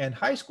year and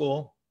high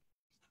school,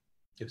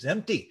 it was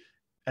empty.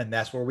 And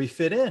that's where we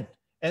fit in.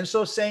 And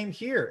so same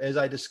here, as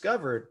I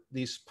discovered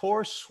these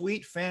poor,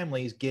 sweet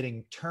families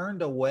getting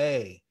turned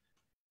away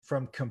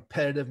from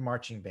competitive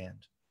marching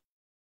band.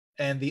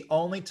 And the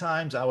only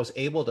times I was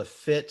able to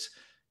fit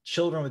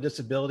children with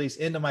disabilities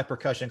into my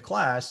percussion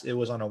class, it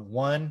was on a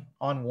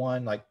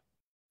one-on-one, like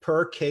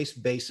per case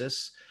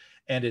basis.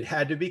 And it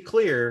had to be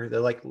clear.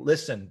 They're like,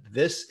 listen,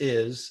 this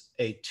is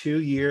a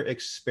 2-year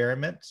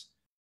experiment.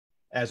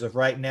 As of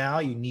right now,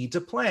 you need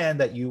to plan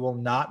that you will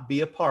not be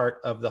a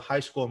part of the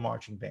high school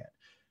marching band.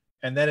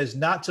 And that is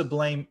not to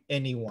blame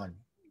anyone.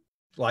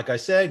 Like I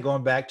said,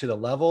 going back to the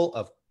level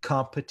of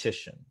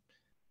competition.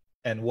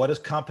 And what does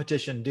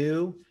competition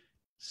do?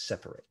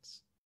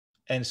 Separates.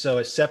 And so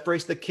it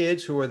separates the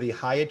kids who are the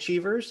high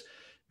achievers.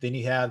 Then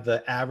you have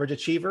the average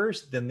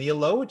achievers, then the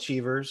low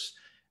achievers.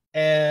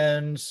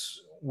 And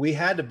we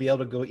had to be able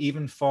to go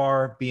even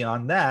far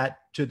beyond that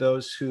to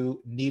those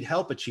who need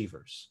help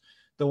achievers.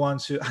 The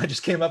ones who, I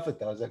just came up with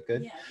those. Is that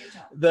good? Yeah, good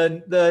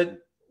job. The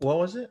what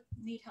was it?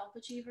 Need help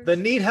achievers. The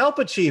need help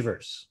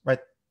achievers, right?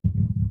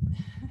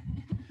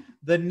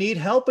 The need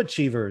help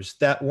achievers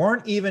that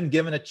weren't even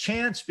given a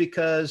chance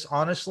because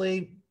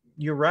honestly,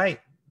 you're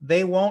right.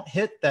 They won't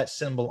hit that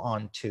cymbal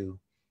on 2.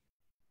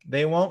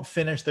 They won't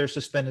finish their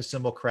suspended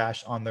cymbal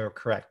crash on their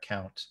correct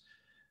count.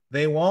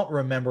 They won't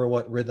remember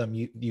what rhythm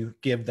you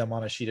give them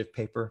on a sheet of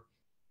paper.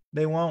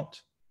 They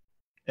won't.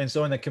 And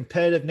so in the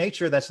competitive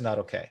nature, that's not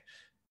okay.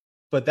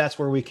 But that's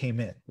where we came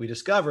in. We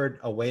discovered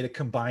a way to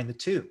combine the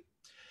 2.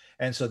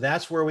 And so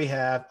that's where we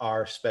have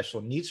our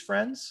special needs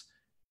friends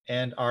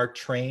and our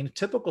trained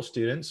typical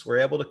students. We're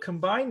able to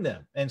combine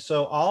them. And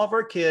so all of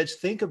our kids,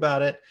 think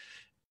about it.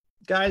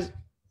 Guys,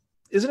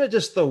 isn't it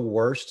just the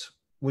worst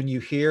when you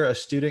hear a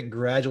student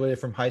graduated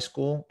from high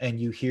school and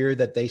you hear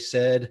that they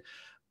said,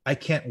 I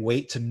can't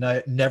wait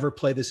to never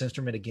play this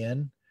instrument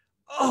again?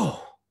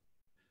 Oh,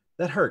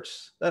 that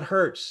hurts. That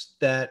hurts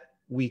that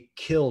we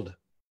killed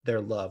their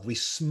love. We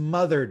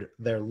smothered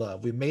their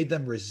love. We made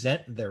them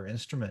resent their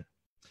instrument.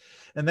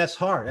 And that's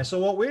hard. And so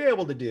what we were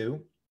able to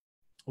do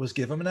was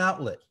give them an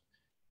outlet.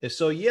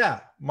 So yeah,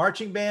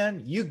 marching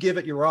band, you give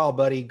it your all,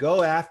 buddy.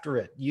 Go after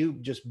it. You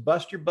just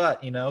bust your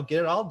butt, get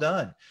it all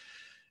done.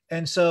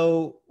 And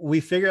so we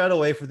figured out a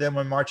way for them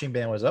when marching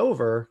band was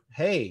over.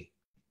 Hey,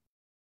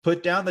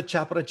 put down the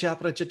chappa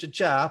chappa cha cha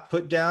cha,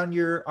 put down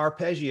your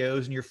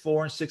arpeggios and your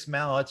 4 and 6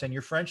 mallets and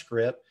your French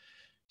grip.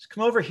 Just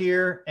come over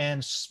here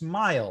and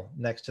smile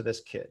next to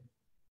this kid.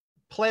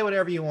 Play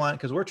whatever you want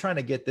because we're trying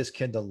to get this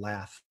kid to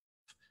laugh.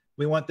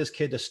 We want this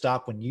kid to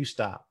stop when you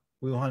stop.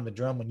 We want him to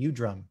drum when you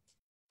drum.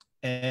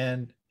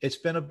 And it's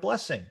been a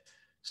blessing.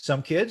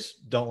 Some kids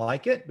don't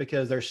like it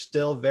because they're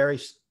still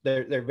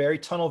they're very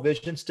tunnel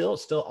vision still.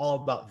 It's still all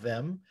about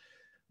them.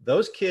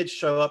 Those kids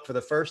show up for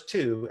the first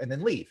 2 and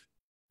then leave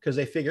because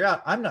they figure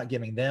out I'm not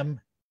giving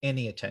them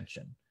any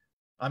attention.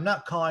 I'm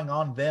not calling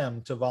on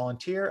them to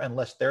volunteer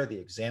unless they're the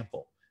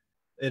example.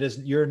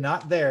 You're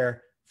not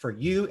there for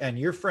you and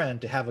your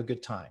friend to have a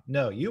good time.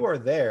 No, you are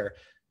there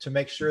to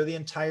make sure the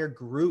entire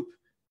group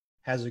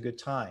has a good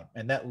time.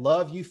 And that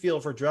love you feel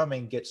for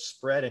drumming gets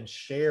spread and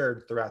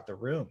shared throughout the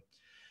room.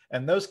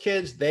 And those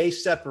kids, they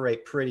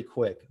separate pretty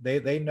quick.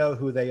 They know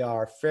who they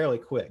are fairly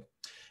quick.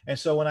 And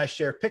so when I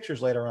share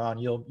pictures later on,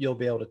 you'll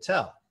be able to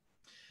tell.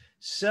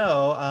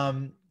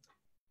 So,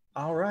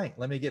 all right,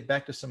 let me get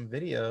back to some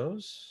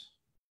videos.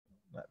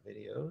 Not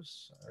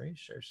videos, sorry,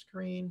 share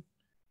screen.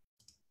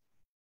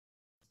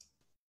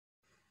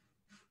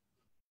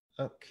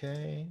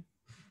 Okay,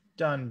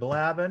 done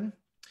blabbing.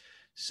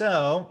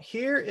 So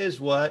here is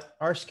what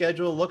our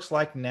schedule looks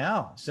like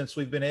now since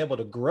we've been able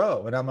to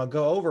grow. And I'm going to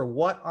go over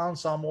what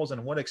ensembles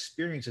and what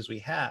experiences we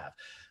have.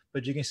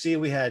 But you can see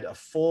we had a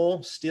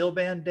full steel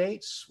band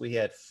dates. We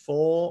had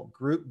full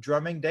group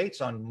drumming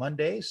dates on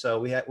Monday. So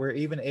we're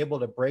even able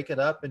to break it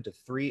up into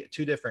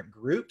two different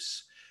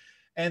groups.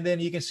 And then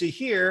you can see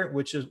here,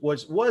 which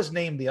was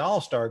named the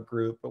All-Star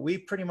group, but we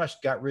pretty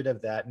much got rid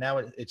of that. Now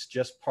it's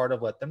just part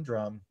of Let Them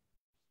Drum.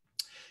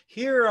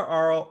 Here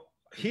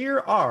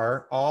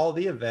are all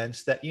the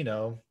events that,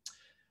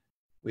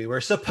 we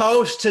were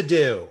supposed to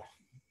do.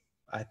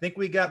 I think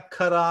we got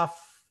cut off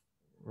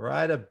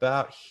right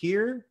about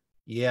here.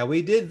 Yeah,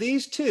 we did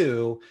these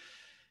two.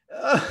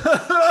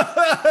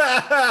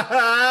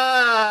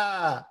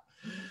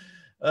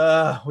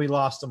 We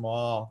lost them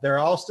all. They're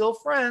all still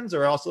friends.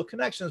 They're all still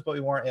connections, but we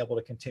weren't able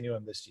to continue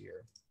them this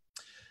year.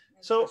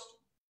 So,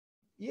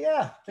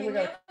 yeah, I think we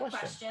got a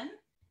question.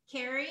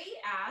 Carrie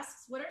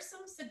asks, what are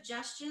some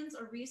suggestions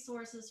or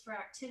resources for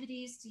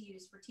activities to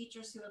use for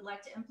teachers who would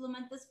like to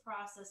implement this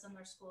process in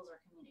their schools or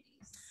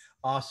communities?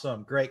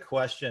 Awesome. Great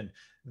question.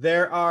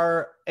 There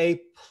are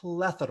a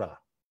plethora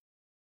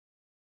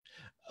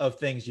of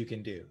things you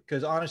can do,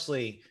 because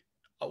honestly,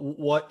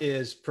 what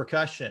is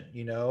percussion?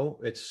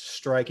 It's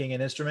striking an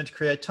instrument to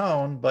create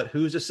tone, but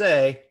who's to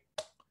say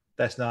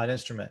that's not an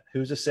instrument?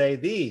 Who's to say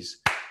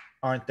these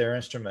aren't their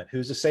instrument?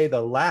 Who's to say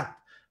the lap?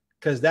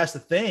 Because that's the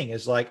thing,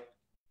 is like,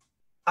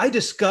 I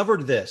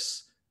discovered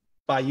this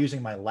by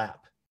using my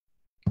lap.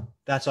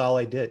 That's all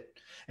I did.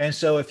 And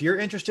so if you're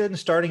interested in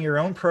starting your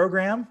own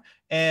program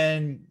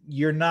and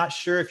you're not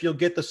sure if you'll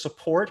get the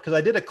support, because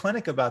I did a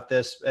clinic about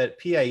this at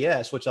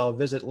PAS, which I'll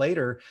visit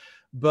later,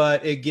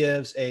 but it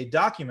gives a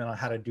document on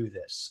how to do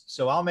this.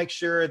 So I'll make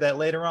sure that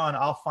later on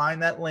I'll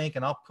find that link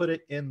and I'll put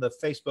it in the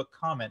Facebook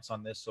comments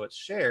on this so it's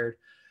shared.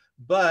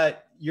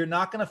 But you're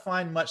not going to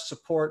find much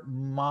support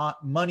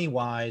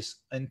money-wise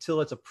until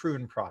it's a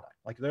proven product.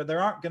 Like there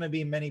aren't going to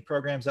be many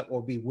programs that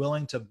will be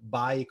willing to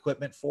buy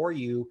equipment for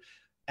you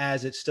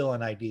as it's still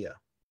an idea.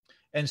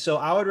 And so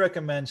I would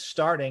recommend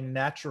starting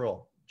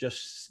natural.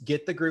 Just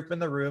get the group in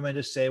the room and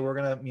just say, we're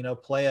going to,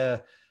 play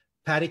a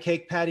patty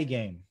cake patty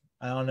game.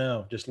 I don't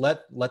know. Just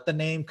let the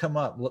name come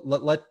up.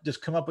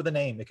 Just come up with a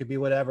name. It could be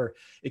whatever.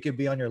 It could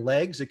be on your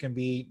legs. It can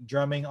be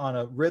drumming on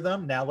a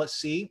rhythm. Now let's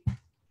see.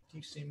 Can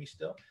you see me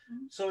still?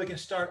 Mm-hmm. So we can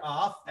start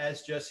off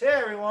as just, hey,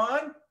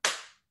 everyone.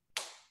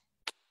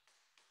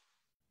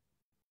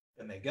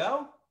 And they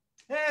go,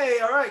 hey,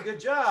 all right,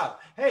 good job.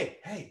 Hey,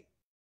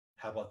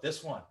 how about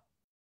this one?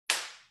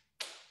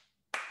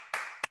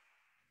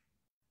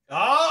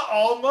 Oh,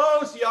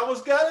 almost. You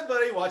almost got it,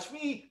 buddy. Watch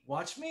me.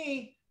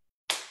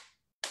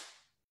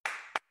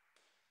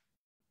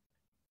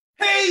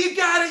 Hey, you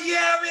got it.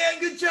 Yeah, man.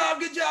 Good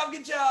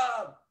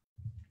job.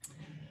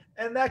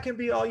 And that can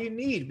be all you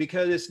need,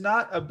 because it's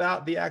not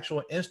about the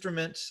actual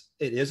instruments.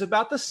 It is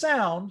about the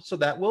sound, so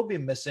that will be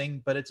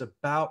missing, but it's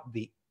about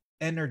the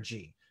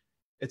energy.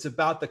 It's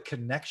about the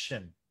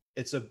connection.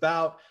 It's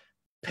about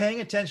paying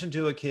attention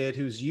to a kid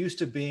who's used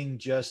to being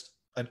just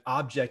an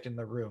object in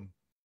the room.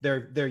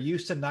 They're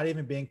used to not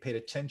even being paid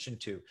attention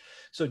to.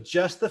 So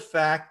just the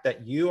fact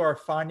that you are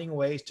finding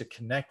ways to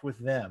connect with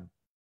them,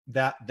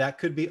 that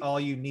could be all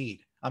you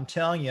need. I'm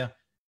telling you,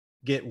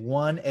 get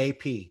one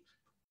AP.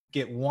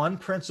 Get one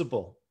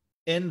principal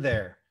in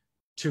there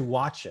to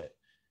watch it.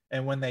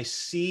 And when they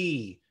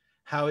see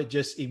how it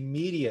just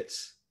immediate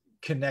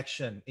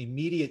connection,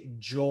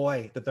 immediate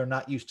joy that they're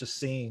not used to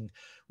seeing,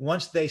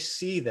 once they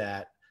see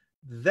that,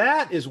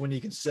 that is when you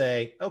can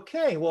say,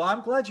 okay, well,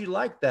 I'm glad you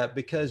like that,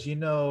 because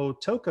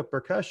Toca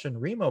percussion,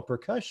 Remo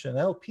percussion,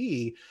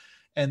 LP.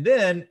 And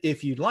then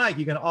if you'd like,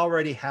 you can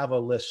already have a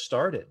list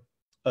started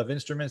of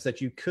instruments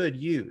that you could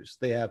use.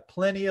 They have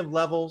plenty of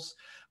levels.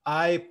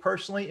 I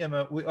personally am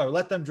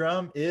Let Them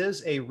Drum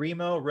is a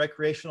Remo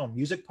recreational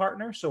music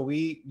partner. So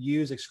we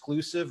use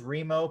exclusive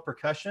Remo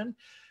percussion.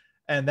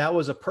 And that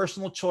was a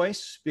personal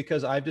choice,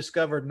 because I've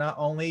discovered not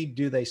only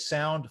do they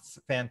sound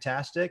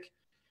fantastic,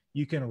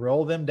 you can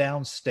roll them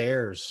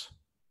downstairs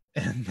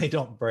and they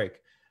don't break.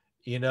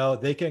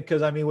 They can,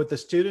 because with the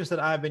students that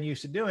I've been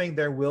used to doing,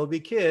 there will be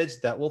kids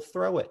that will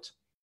throw it.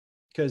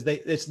 Because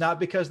it's not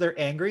because they're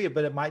angry,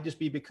 but it might just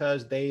be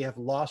because they have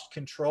lost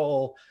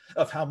control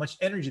of how much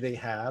energy they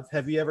have.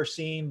 Have you ever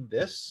seen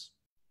this?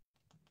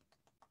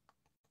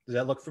 Does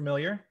that look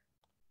familiar?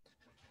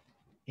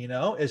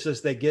 It's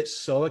just they get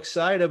so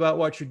excited about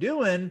what you're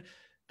doing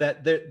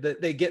that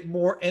they get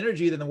more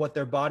energy than what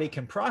their body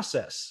can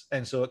process.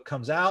 And so it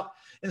comes out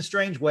in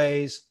strange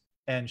ways.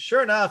 And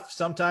sure enough,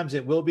 sometimes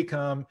it will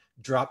become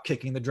drop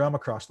kicking the drum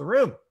across the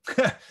room.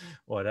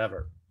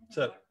 Whatever.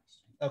 So.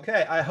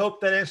 Okay, I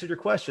hope that answered your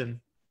question.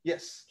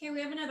 Yes. Okay,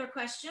 we have another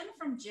question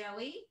from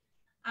Joey.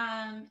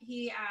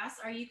 He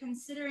asks, are you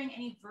considering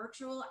any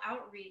virtual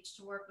outreach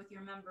to work with your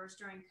members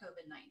during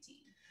COVID-19?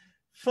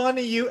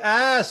 Funny you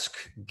ask,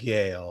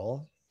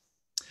 Gail.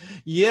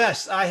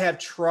 Yes, I have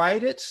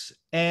tried it.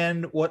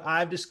 And what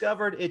I've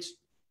discovered,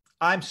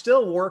 I'm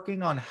still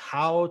working on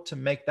how to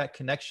make that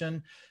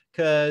connection,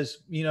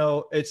 because, you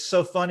know, it's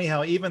so funny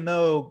how even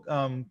though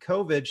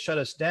COVID shut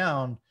us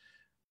down,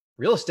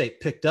 real estate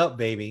picked up,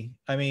 baby.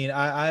 I mean,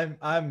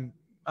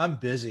 I'm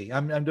busy.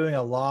 I'm doing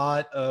a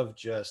lot of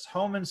just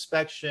home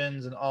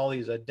inspections and all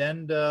these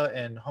addenda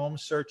and home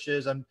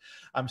searches.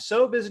 I'm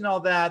so busy in all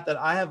that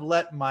I have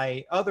let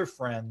my other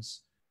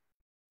friends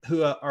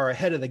who are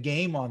ahead of the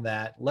game on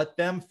that, let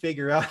them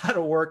figure out how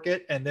to work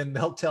it, and then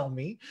they'll tell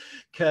me.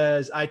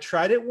 Because I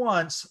tried it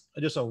once,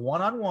 just a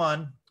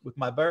one-on-one with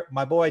my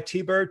boy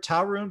T-Bird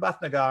Tarun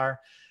Bhatnagar.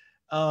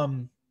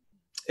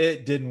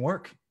 It didn't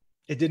work.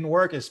 It didn't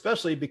work,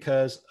 especially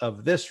because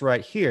of this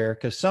right here.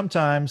 Because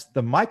sometimes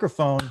the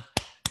microphone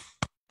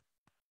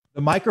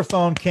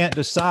can't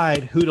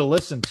decide who to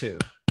listen to.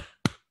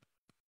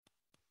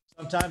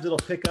 Sometimes it'll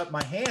pick up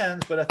my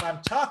hands, but if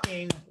I'm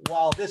talking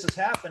while this is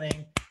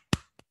happening,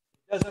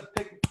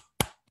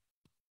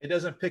 it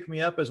doesn't pick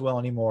me up as well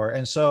anymore.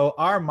 And so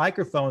our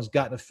microphones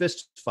got in a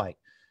fist fight.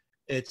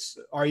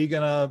 Are you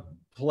going to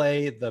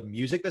play the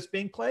music that's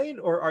being played,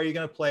 or are you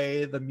going to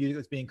play the music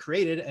that's being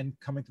created and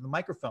coming to the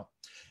microphone?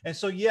 And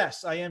so,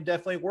 yes, I am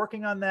definitely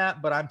working on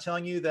that, but I'm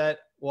telling you that,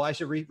 well, I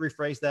should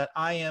rephrase that.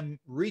 I am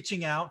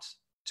reaching out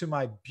to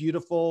my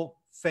beautiful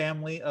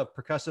family of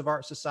Percussive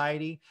Art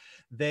Society.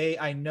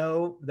 I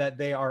know that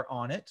they are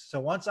on it. So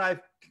once I've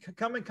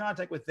come in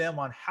contact with them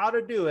on how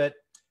to do it,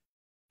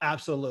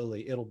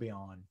 absolutely, it'll be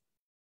on.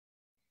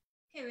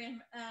 Okay, we have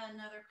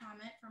another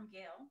comment from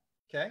Gail.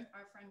 Okay.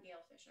 Our friend Gail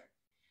Fisher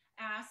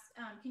asked,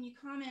 can you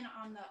comment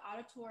on the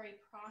auditory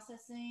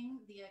processing,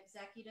 the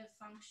executive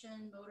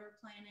function, motor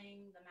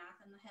planning, the math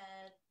in the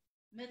head,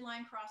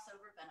 midline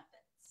crossover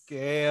benefits?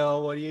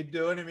 Gail, what are you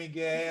doing to me,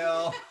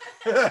 Gail?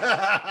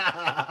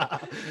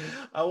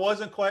 I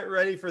wasn't quite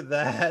ready for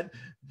that.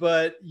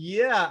 But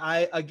yeah,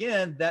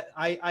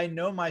 I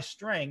know my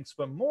strengths,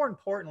 but more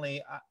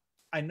importantly,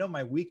 I know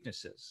my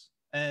weaknesses.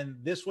 And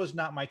this was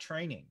not my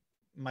training.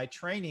 My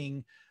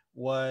training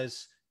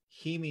was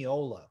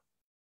hemiola,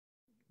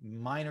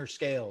 minor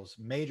scales,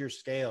 major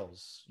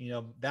scales. You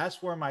know,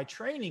 that's where my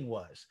training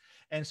was.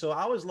 And so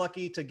I was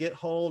lucky to get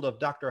hold of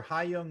Dr.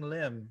 Hyung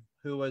Lim,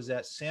 who was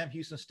at Sam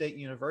Houston State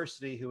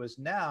University, who is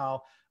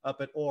now up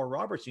at Oral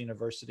Roberts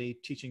University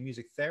teaching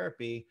music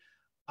therapy.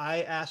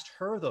 I asked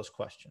her those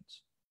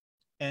questions.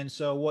 And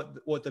so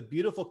what the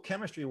beautiful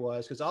chemistry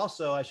was, because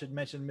also I should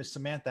mention Miss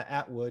Samantha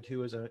Atwood,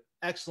 who is an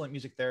excellent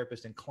music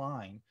therapist in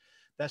Klein.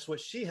 That's what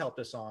she helped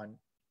us on,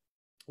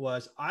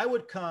 was I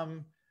would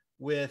come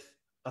with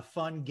a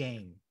fun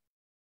game.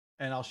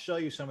 And I'll show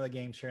you some of the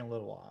games here in a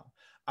little while.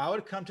 I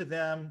would come to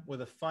them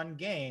with a fun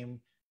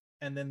game,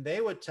 and then they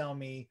would tell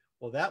me,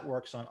 well, that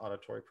works on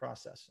auditory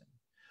processing,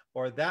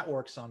 or that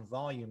works on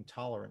volume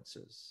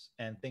tolerances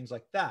and things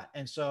like that.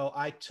 And so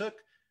I took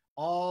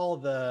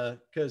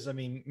because I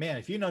mean, man,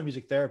 if you know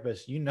music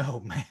therapists, you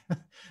know, man,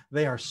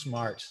 they are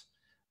smart.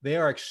 They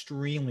are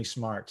extremely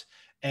smart.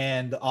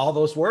 And all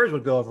those words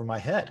would go over my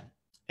head.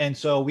 And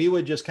so we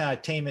would just kind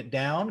of tame it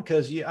down,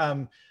 because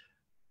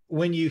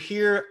when you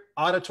hear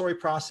auditory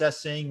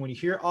processing, when you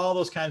hear all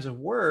those kinds of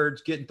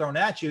words getting thrown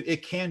at you,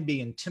 it can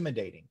be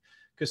intimidating,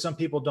 because some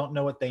people don't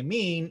know what they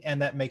mean.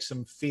 And that makes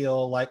them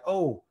feel like,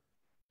 oh,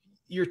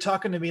 you're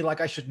talking to me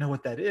like I should know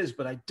what that is,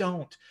 but I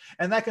don't.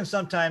 And that can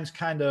sometimes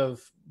kind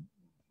of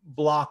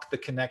block the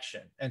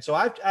connection. And so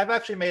I've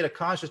actually made a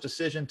conscious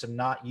decision to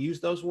not use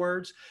those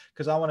words,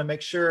 because I want to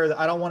make sure that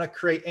I don't want to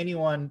create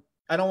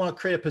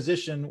a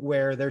position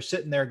where they're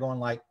sitting there going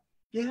like,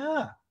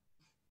 yeah,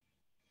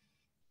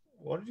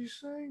 what did you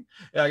say?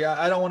 Yeah,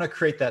 I don't want to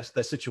create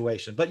that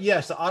situation. But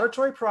yes, the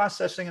auditory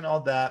processing and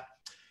all that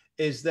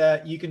is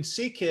that you can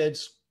see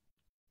kids,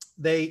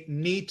 they're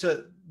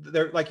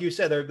like you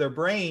said, their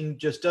brain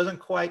just doesn't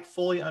quite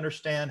fully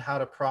understand how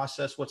to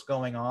process what's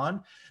going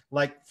on.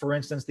 Like, for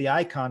instance, the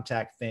eye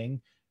contact thing.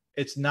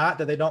 It's not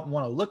that they don't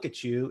want to look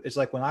at you. It's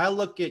like, when I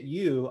look at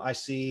you, I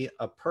see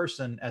a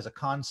person as a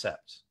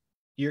concept.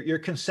 You're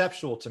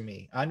conceptual to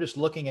me. I'm just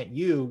looking at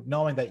you,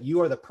 knowing that you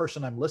are the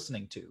person I'm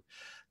listening to,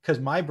 because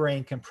my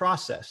brain can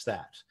process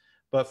that.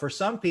 But for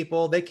some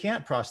people, they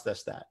can't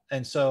process that.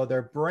 And so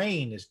their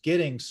brain is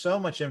getting so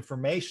much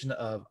information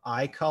of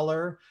eye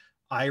color,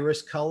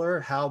 iris color,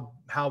 how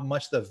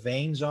much the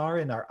veins are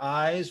in our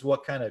eyes,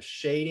 what kind of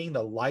shading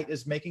the light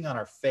is making on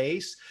our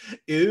face.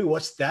 Ew,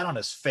 what's that on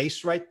his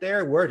face right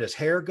there? Where does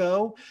hair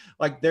go?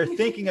 Like, they're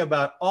thinking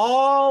about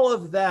all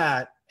of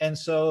that. And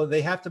so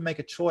they have to make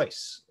a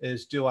choice.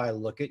 Do I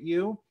look at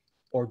you,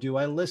 or do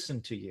I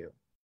listen to you?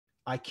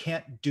 I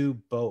can't do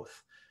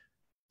both.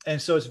 And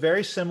so it's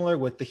very similar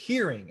with the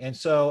hearing. And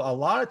so a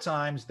lot of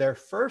times their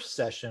first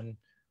session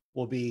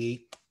will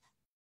be,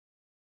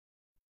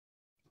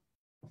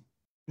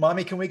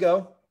 Mommy, can we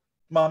go?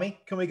 Mommy,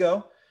 can we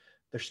go?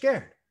 They're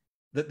scared.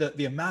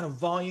 The amount of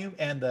volume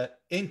and the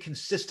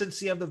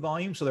inconsistency of the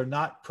volume, so they're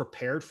not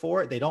prepared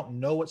for it. They don't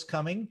know what's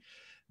coming.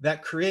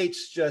 That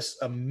creates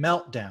just a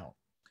meltdown.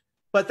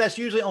 But that's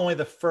usually only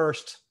the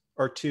first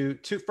two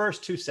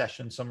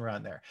sessions, somewhere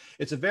around there.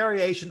 It's a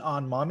variation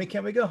on Mommy,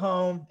 can we go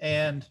home?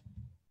 And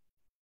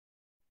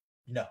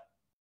no.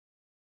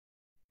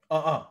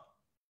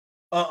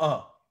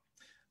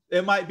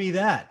 It might be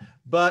that,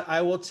 but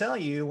I will tell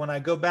you, when I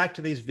go back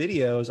to these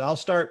videos,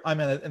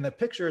 in the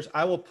pictures,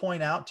 I will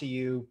point out to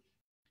you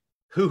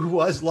who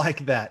was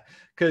like that,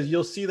 because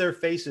you'll see their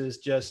faces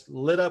just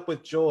lit up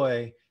with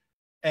joy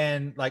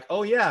and like,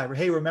 oh yeah,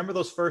 hey, remember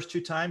those first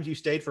 2 times you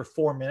stayed for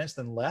 4 minutes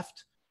then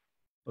left?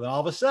 But then all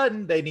of a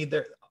sudden they need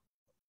their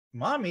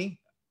mommy,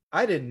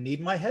 I didn't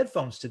need my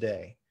headphones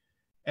today.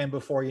 And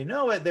before you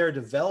know it, they're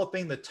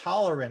developing the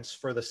tolerance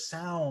for the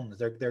sound.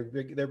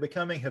 They're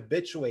becoming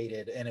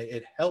habituated, and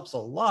it helps a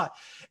lot.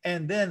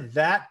 And then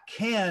that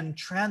can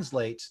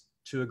translate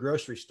to a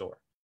grocery store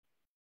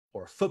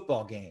or a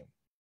football game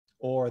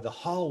or the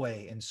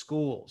hallway in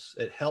schools.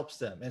 It helps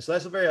them. And so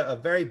that's a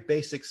very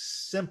basic,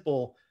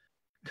 simple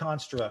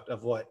construct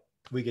of what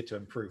we get to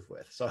improve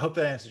with. So I hope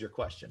that answers your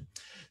question.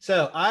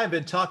 So I've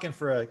been talking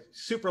for a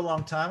super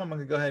long time. I'm going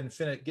to go ahead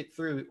and get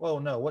through. Oh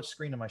no, what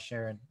screen am I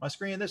sharing? My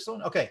screen, this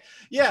one? Okay.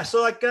 Yeah.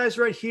 So like guys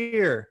right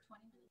here,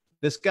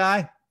 this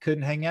guy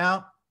couldn't hang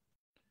out.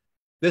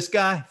 This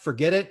guy,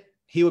 forget it.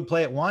 He would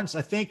play it once.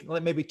 I think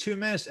maybe 2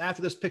 minutes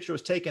after this picture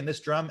was taken,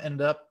 this drum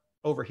ended up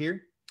over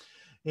here.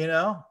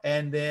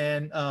 And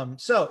then,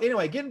 so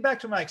anyway, getting back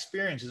to my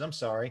experiences, I'm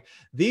sorry.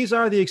 These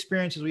are the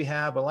experiences we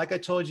have, but like I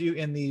told you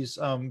in these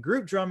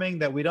group drumming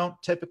that we don't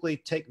typically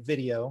take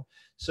video.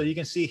 So you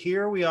can see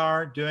here we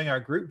are doing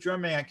our group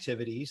drumming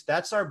activities.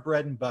 That's our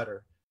bread and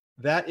butter.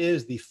 That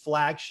is the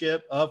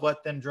flagship of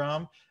Let Them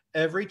Drum.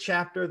 Every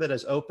chapter that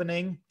is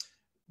opening,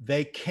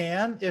 they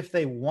can, if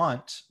they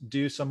want,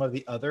 do some of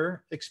the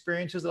other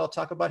experiences that I'll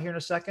talk about here in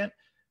a second,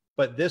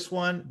 but this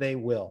one, they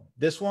will.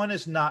 This one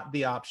is not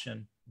the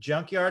option.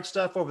 Junkyard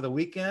stuff over the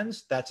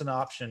weekends, that's an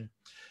option.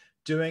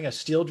 Doing a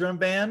steel drum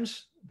band,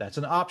 that's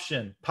an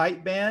option.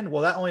 Pipe band,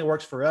 well, that only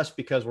works for us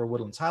because we're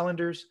Woodlands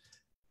Highlanders.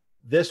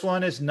 This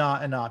one is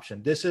not an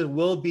option. This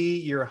will be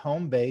your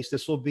home base.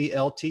 This will be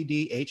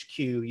LTD HQ.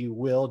 You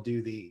will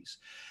do these.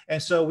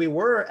 And so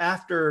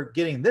after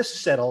getting this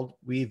settled,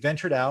 we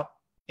ventured out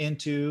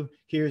into,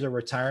 here's a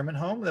retirement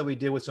home that we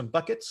did with some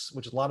buckets,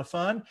 which is a lot of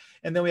fun.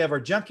 And then we have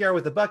our junkyard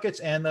with the buckets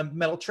and the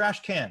metal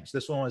trash cans.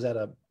 This one was at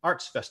an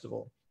arts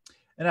festival.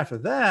 And after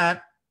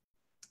that,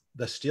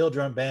 the steel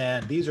drum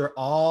band, these are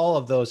all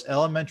of those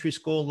elementary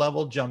school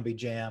level jumbie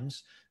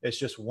jams. It's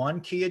just one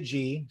key of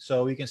G.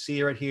 So you can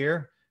see right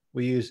here,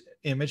 we use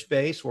image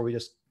based, where we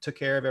just took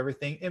care of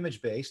everything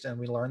image based and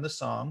we learned the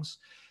songs.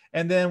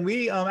 And then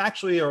we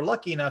actually are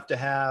lucky enough to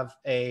have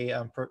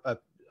a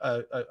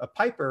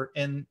piper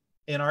in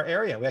our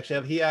area. We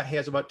actually he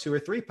has about 2 or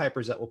 3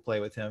 pipers that will play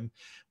with him.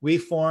 We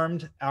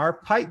formed our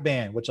pipe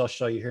band, which I'll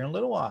show you here in a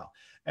little while.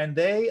 And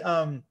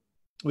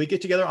we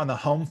get together on the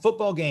home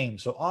football game.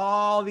 So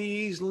all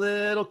these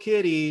little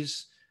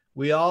kiddies,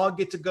 we all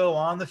get to go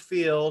on the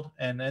field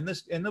and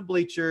in the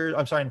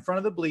bleachers, in front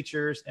of the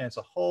bleachers, and it's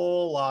a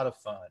whole lot of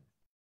fun.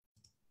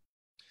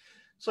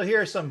 So here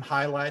are some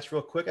highlights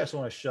real quick. I just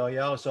want to show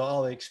y'all. So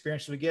all the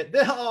experiences we get.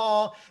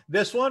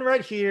 This one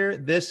right here,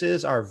 this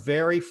is our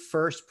very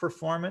first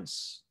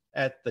performance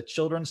at the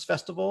Children's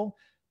Festival.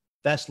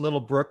 That's little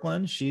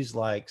Brooklyn. She's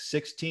like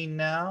 16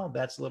 now.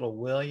 That's little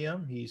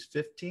William. He's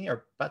 15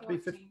 or about to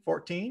be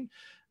 14.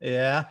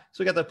 Yeah.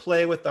 So we got to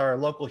play with our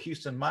local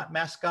Houston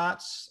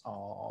mascots.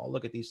 Oh,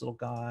 look at these little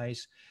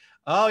guys.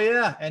 Oh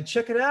yeah. And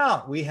check it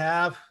out. We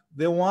have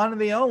the one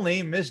and the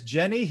only Miss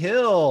Jenny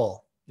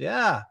Hill.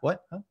 Yeah.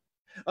 What? Huh?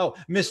 Oh,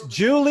 Miss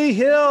Julie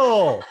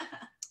Hill.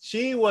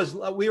 We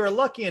were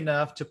lucky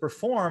enough to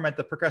perform at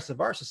the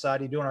Progressive Art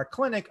Society doing our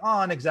clinic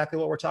on exactly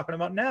what we're talking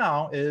about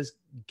now, is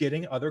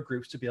getting other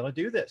groups to be able to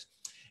do this.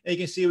 And you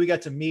can see we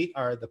got to meet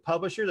the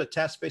publishers at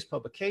Task Space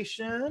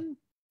Publication.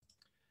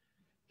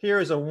 Here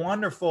is a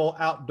wonderful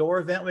outdoor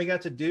event we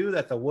got to do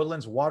at the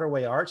Woodlands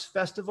Waterway Arts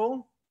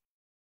Festival.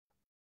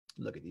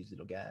 Look at these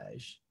little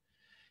guys.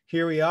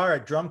 Here we are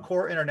at Drum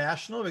Corps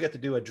International. We got to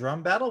do a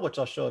drum battle, which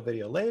I'll show a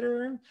video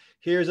later.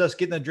 Here's us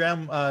getting the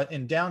drum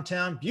in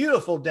downtown,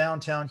 beautiful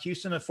downtown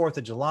Houston at 4th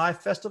of July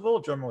Festival,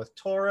 drumming with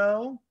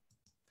Toro.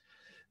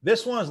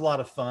 This one is a lot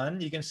of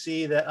fun. You can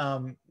see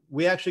that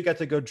we actually got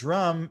to go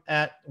drum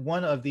at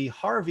one of the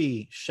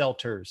Harvey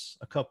shelters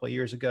a couple of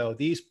years ago.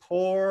 These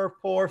poor,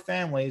 poor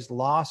families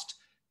lost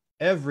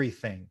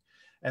everything,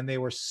 and they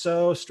were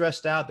so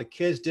stressed out. The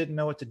kids didn't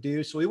know what to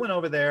do. So we went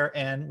over there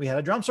and we had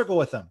a drum circle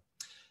with them.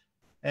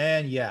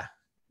 And yeah,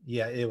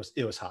 it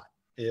was hot.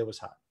 It was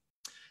hot.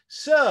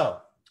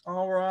 So,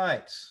 all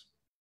right.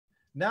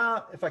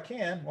 Now, if I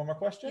can, one more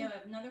question. Yeah,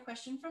 another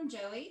question from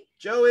Joey.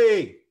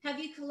 Joey. Have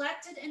you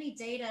collected any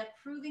data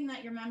proving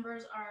that your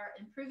members are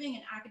improving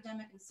in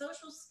academic and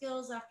social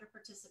skills after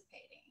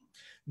participating?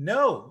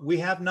 No, we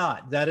have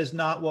not. That is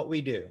not what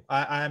we do.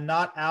 I am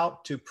not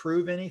out to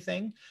prove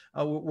anything.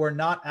 We're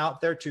not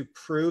out there to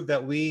prove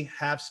that we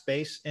have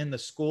space in the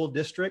school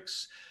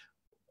districts.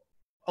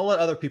 I'll let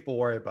other people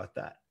worry about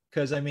that,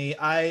 because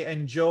I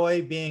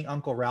enjoy being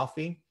Uncle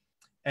Ralphie,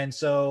 and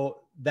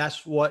so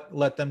that's what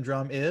Let Them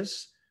Drum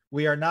is.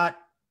 We are not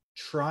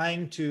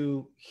trying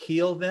to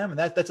heal them, and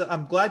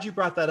I'm glad you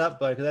brought that up,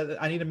 Bud, because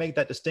I need to make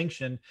that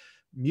distinction.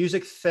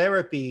 Music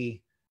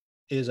therapy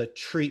is a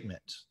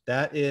treatment.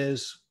 That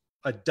is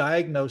a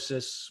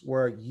diagnosis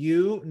where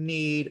you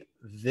need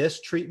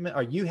this treatment,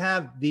 or you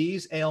have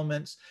these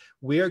ailments.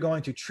 We are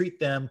going to treat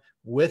them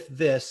with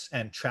this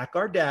and track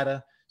our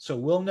data, so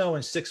we'll know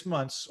in 6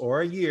 months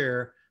or a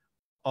year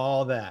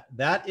all that.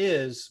 That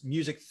is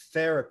music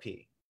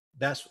therapy.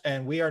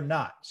 And we are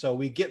not. So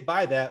we get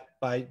by that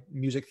by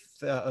music.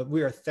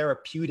 We are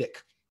therapeutic.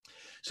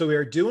 So we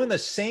are doing the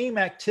same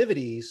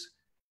activities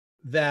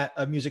that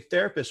a music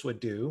therapist would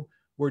do.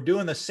 We're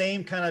doing the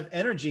same kind of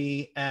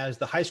energy as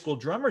the high school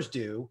drummers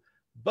do,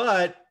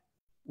 but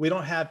we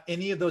don't have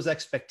any of those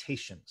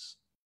expectations.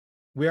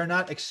 We are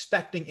not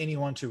expecting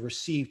anyone to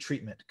receive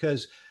treatment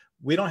because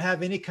we don't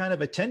have any kind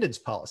of attendance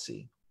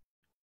policy.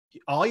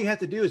 All you have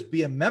to do is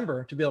be a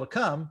member to be able to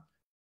come,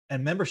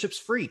 and membership's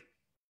free.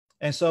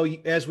 And so,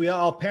 as we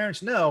all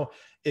parents know,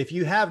 if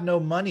you have no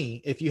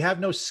money, if you have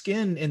no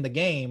skin in the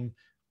game,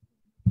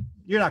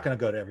 you're not going to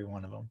go to every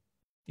one of them.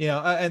 You know,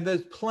 and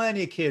there's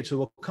plenty of kids who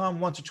will come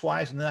once or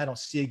twice and then I don't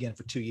see again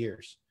for 2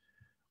 years,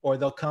 or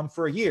they'll come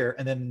for a year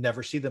and then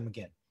never see them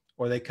again,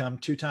 or they come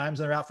 2 times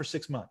and they're out for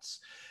 6 months.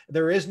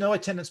 There is no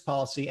attendance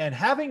policy, and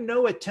having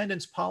no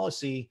attendance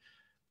policy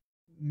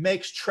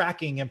makes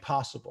tracking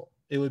impossible.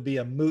 It would be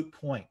a moot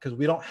point because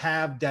we don't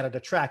have data to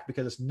track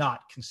because it's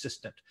not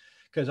consistent.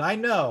 Because I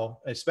know,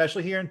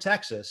 especially here in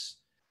Texas,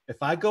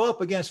 if I go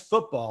up against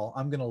football,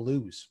 I'm going to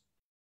lose.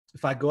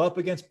 If I go up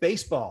against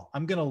baseball,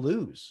 I'm going to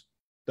lose.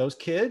 Those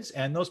kids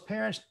and those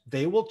parents,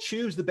 they will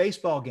choose the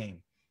baseball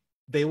game.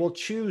 They will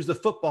choose the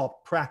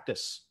football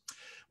practice.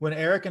 When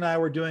Eric and I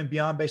were doing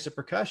Beyond Basic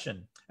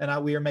Percussion,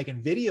 and we were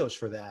making videos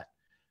for that,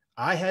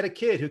 I had a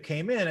kid who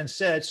came in and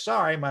said,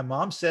 sorry, my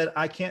mom said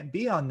I can't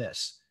be on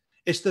this.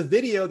 It's the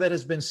video that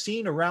has been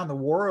seen around the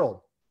world.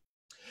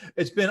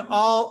 It's been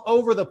all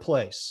over the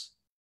place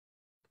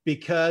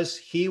because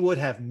he would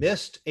have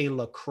missed a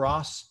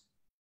lacrosse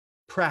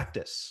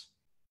practice.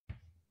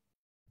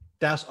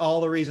 That's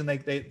all the reason they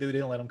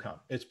didn't let him come.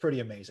 It's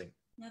pretty amazing.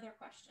 Another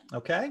question.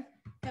 Okay.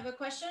 I have a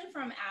question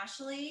from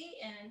Ashley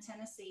in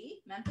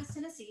Tennessee, Memphis,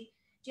 Tennessee.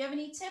 Do you have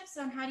any tips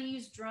on how to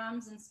use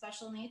drums in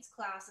special needs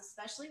class,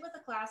 especially with a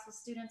class with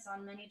students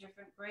on many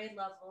different grade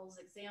levels,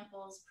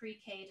 examples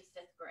pre-K to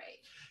 5th grade?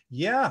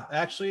 Yeah,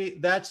 actually,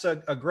 that's a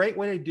great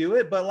way to do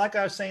it. But like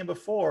I was saying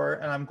before,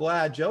 and I'm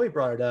glad Joey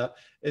brought it up,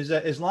 is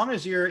that as long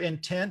as your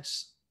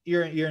intentions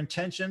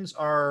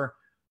are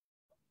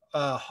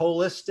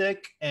holistic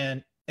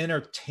and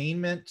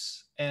entertainment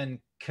and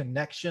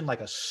connection,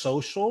 like a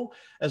social,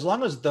 as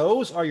long as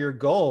those are your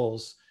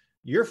goals,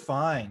 you're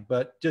fine.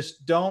 But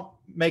just don't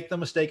make the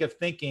mistake of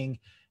thinking,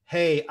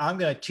 hey, I'm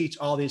going to teach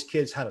all these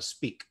kids how to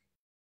speak.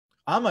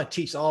 I'm going to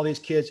teach all these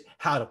kids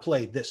how to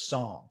play this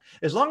song.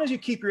 As long as you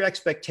keep your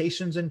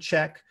expectations in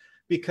check,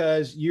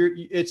 because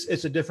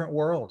it's a different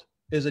world.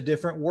 It's a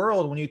different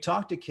world when you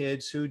talk to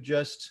kids who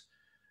just,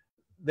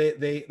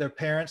 their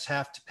parents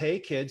have to pay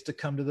kids to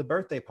come to the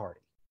birthday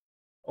party,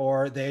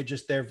 or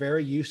they're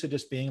very used to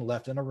just being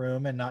left in a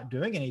room and not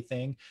doing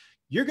anything.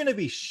 You're going to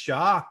be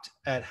shocked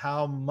at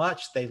how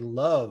much they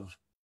love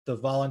the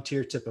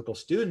volunteer typical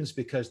students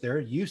because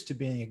they're used to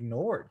being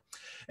ignored.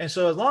 And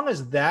so as long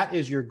as that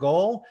is your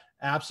goal,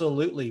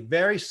 absolutely.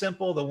 Very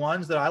simple. The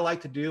ones that I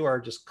like to do are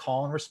just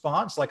call and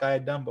response like I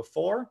had done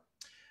before.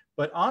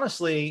 But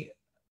honestly,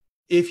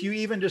 if you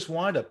even just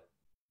wanted to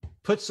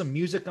put some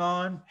music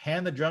on,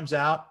 hand the drums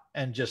out,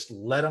 and just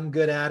let them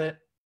get at it,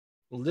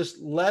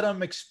 just let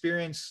them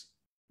experience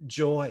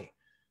joy.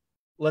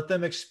 Let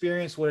them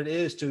experience what it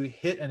is to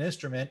hit an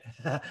instrument,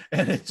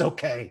 and it's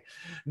okay.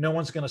 No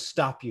one's going to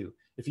stop you.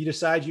 If you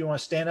decide you want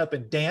to stand up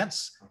and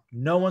dance,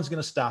 no one's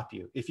going to stop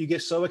you. If you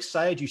get so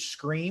excited you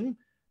scream,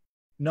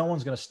 no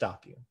one's going to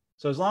stop you.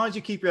 So as long as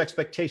you keep your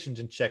expectations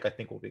in check, I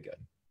think we'll be good.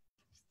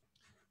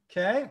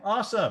 Okay,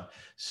 awesome.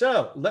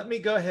 So let me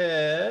go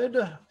ahead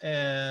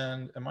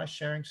and, am I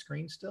sharing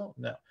screen still?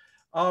 No.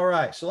 All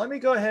right, so let me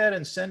go ahead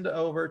and send it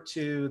over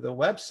to the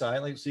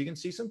website so you can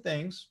see some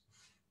things.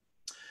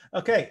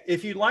 Okay,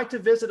 if you'd like to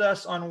visit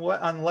us on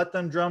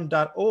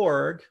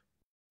letthemdrum.org,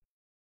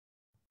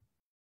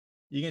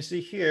 you can see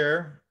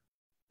here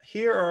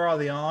are all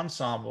the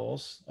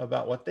ensembles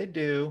about what they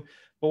do.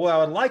 But what I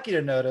would like you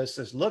to notice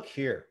is, look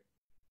here.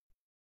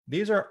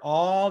 These are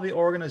all the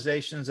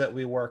organizations that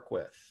we work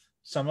with.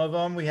 Some of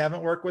them we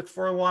haven't worked with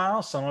for a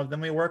while. Some of them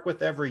we work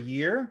with every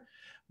year.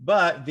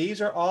 But these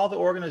are all the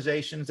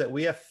organizations that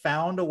we have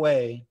found a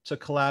way to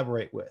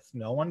collaborate with.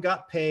 No one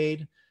got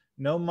paid.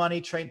 No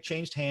money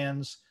changed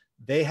hands.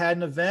 They had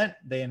an event.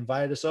 They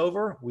invited us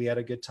over. We had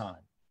a good time.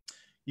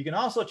 You can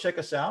also check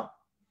us out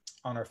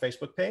on our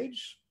Facebook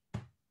page.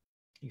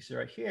 You see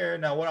right here.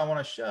 Now, what I want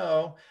to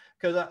show,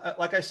 because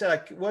like I said,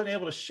 I wasn't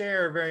able to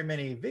share very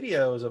many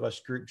videos of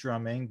us group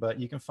drumming, but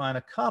you can find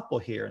a couple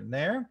here and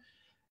there.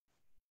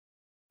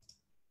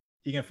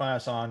 You can find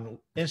us on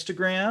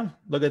Instagram.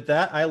 Look at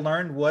that. I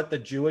learned what the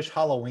Jewish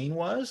Halloween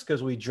was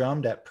because we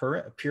drummed at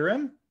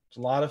Purim. It's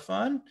a lot of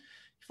fun.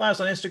 You find us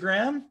on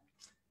Instagram.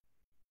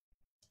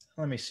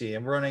 let me see.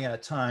 I'm running out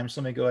of time,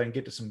 so let me go ahead and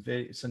get to some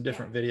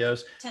different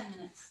videos. 10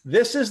 minutes.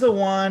 This is the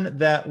one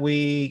that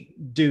we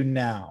do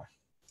now.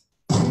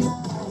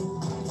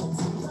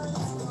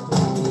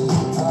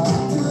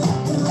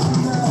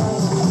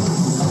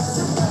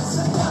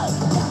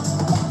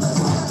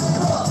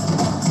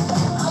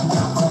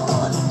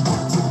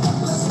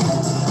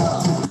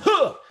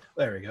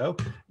 There we go.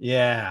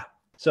 Yeah.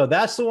 So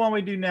that's the one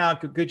we do now.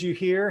 Could you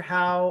hear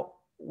how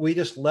we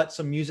just let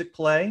some music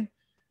play?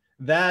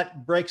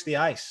 That breaks the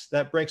ice.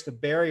 That breaks the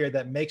barrier.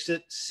 That makes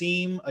it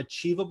seem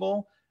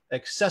achievable,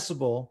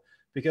 accessible,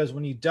 because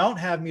when you don't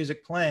have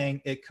music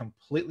playing, it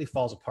completely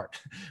falls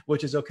apart,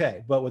 which is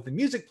okay. But with the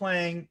music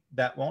playing,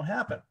 that won't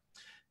happen.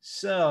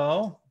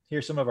 So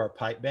here's some of our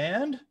pipe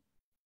band.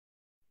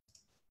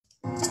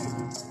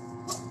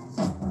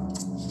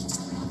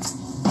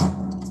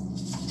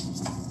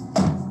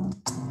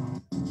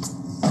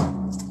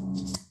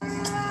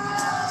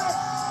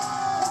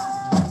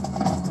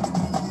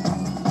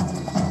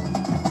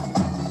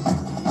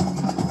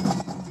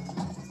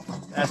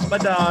 That's my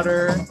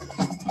daughter.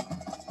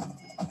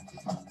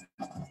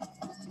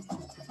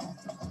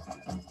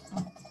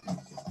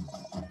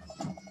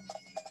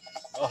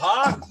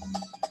 Aha!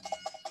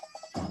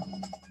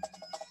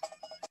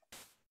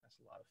 That's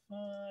a lot of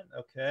fun.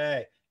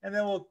 Okay. And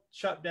then we'll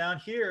chop down.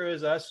 Here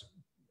is us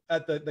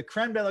at the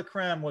creme de la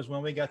creme was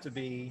when we got to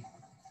be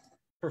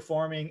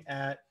performing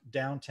at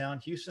downtown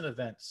Houston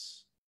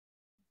events.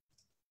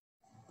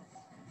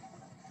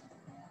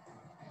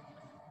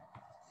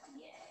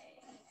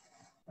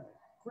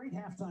 Great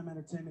halftime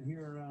entertainment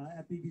here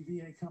at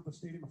BBVA Compass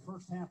Stadium. A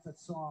first half that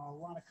saw a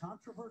lot of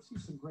controversy,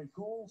 some great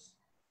goals,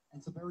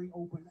 and some very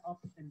open up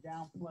and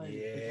down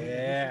play.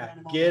 Yeah,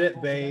 get it,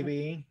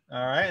 baby.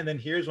 All right, and then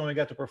here's when we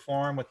got to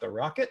perform with the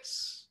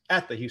Rockets,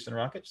 at the Houston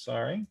Rockets,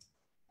 sorry.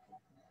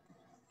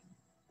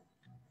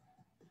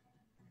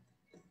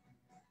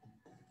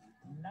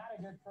 Not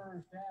a good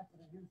first half for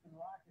the Houston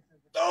Rockets.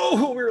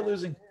 Oh, we were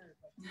losing.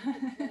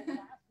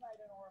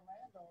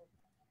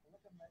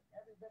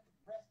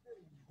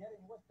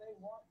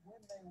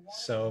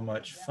 So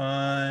much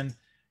fun.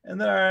 And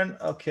then,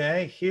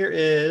 okay, here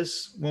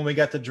is when we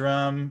got the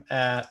drum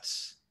at,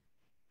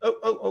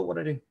 what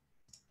did I do?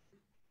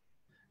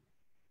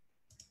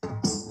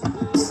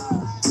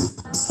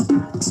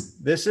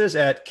 This is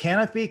at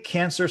Canopy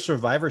Cancer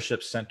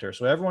Survivorship Center.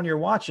 So everyone you're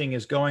watching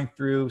is going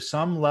through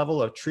some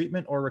level of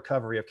treatment or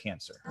recovery of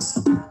cancer.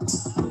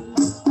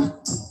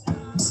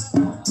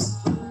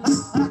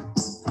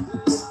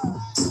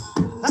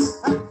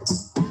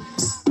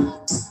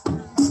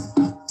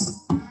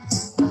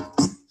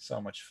 So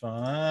much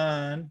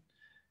fun.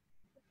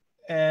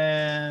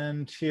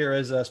 And here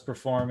is us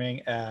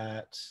performing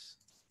at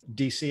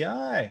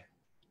DCI.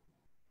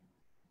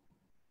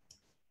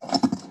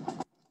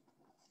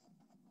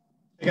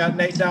 We got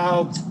Nate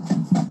Dogg.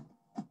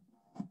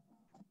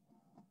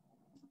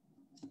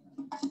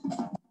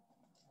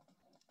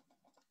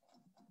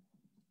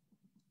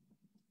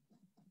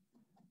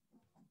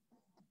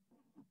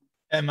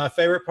 And my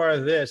favorite part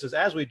of this is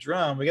as we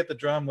drum, we get the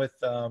drum with,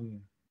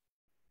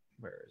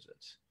 where is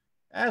it?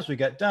 As we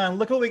got done,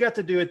 look what we got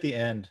to do at the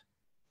end.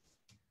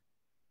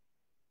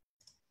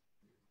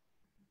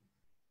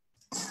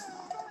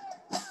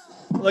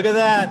 Look at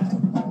that.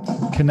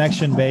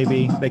 Connection,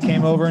 baby. They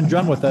came over and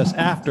drummed with us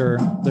after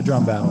the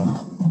drum battle.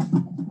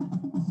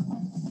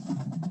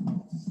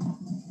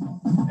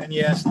 And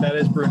yes, that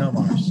is Bruno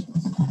Mars.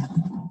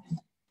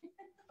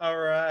 All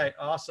right,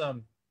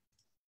 awesome.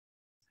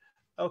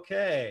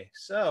 Okay,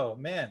 so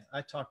man,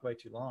 I talked way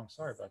too long.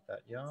 Sorry about that,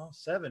 y'all.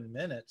 7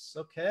 minutes.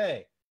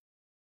 Okay.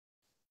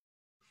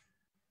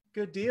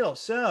 Good deal.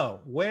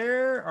 So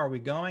where are we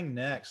going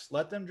next?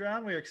 Let them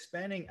drown. We're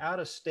expanding out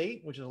of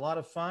state, which is a lot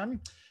of fun.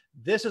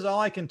 This is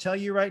all I can tell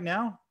you right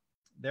now.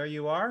 There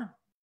you are,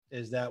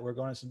 is that we're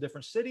going to some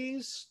different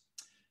cities.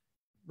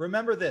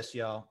 Remember this,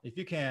 y'all, if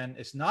you can,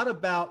 it's not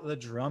about the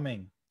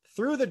drumming.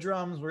 Through the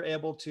drums, we're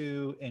able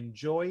to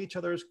enjoy each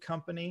other's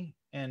company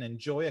and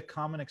enjoy a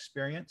common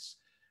experience.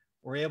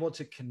 We're able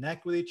to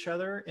connect with each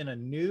other in a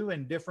new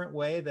and different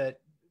way that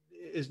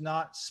is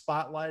not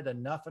spotlighted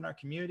enough in our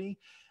community.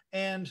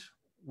 And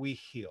we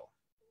heal,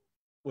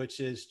 which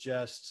is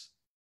just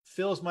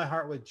fills my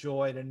heart with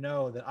joy to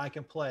know that I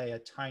can play a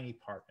tiny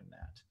part in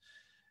that.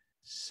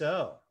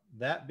 So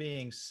that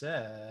being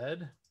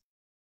said,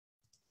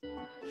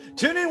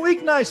 tune in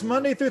weeknights,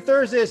 Monday through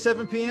Thursday at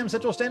 7 p.m.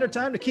 Central Standard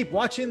Time to keep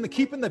watching the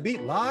Keeping the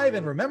Beat live.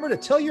 And remember to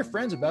tell your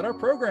friends about our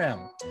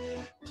program.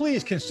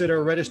 Please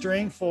consider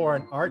registering for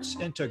an arts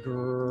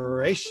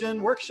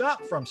integration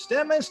workshop from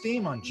STEM and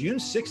STEAM on June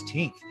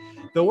 16th.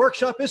 The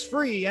workshop is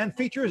free and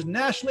features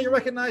nationally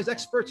recognized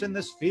experts in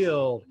this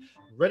field.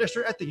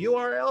 Register at the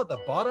URL at the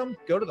bottom.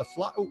 Go to the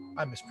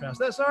I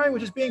mispronounced that, sorry,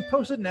 which is being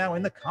posted now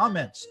in the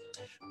comments.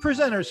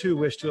 Presenters who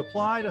wish to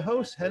apply to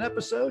host an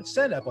episode,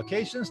 send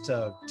applications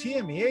to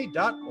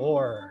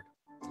tmea.org.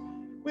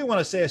 We want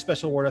to say a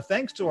special word of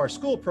thanks to our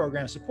school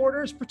program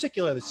supporters,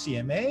 particularly the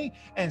CMA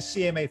and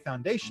CMA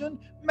Foundation,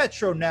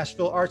 Metro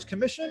Nashville Arts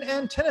Commission,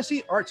 and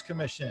Tennessee Arts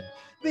Commission.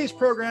 These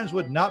programs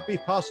would not be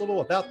possible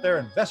without their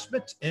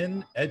investment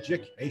in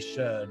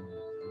education.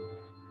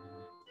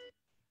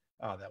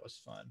 Oh, that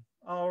was fun.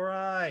 All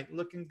right,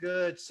 looking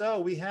good. So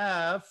we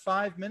have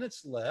 5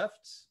 minutes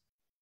left.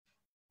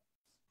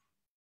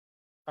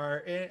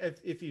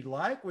 If you'd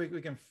like,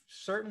 we can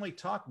certainly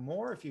talk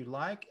more if you'd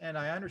like. And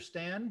I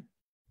understand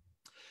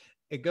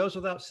it goes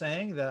without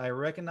saying that I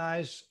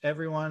recognize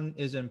everyone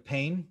is in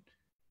pain.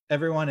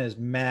 Everyone is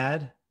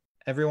mad.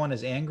 Everyone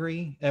is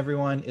angry.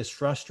 Everyone is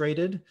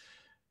frustrated.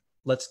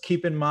 Let's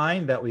keep in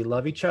mind that we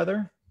love each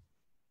other,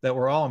 that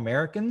we're all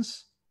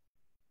Americans,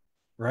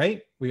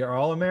 right? We are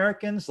all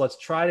Americans. Let's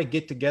try to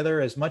get together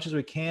as much as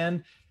we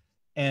can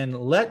and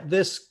let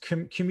this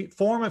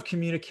form of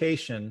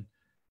communication,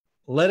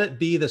 let it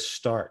be the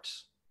start.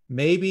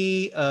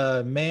 Maybe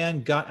a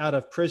man got out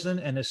of prison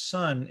and his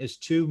son is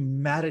too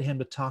mad at him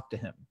to talk to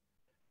him.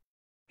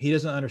 He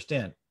doesn't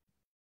understand,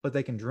 but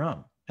they can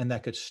drum and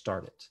that could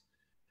start it.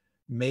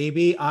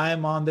 Maybe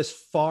I'm on this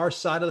far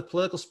side of the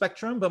political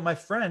spectrum, but my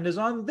friend is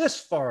on this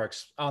far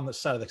on the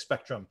side of the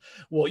spectrum.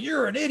 Well,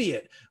 you're an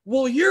idiot.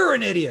 Well, you're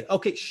an idiot.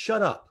 Okay,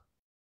 shut up.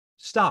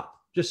 Stop.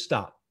 Just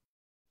stop.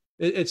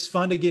 It's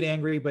fun to get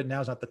angry, but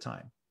now's not the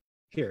time.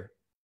 Here,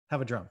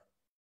 have a drum.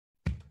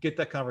 Get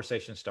that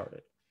conversation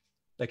started.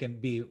 That can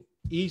be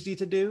easy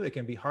to do. It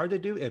can be hard to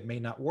do. It may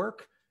not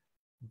work,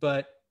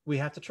 but we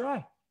have to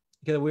try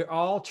because we're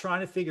all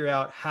trying to figure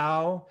out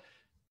how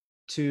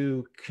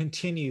to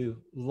continue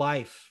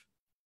life.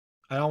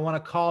 I don't want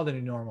to call it a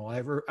new normal.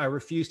 I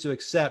refuse to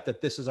accept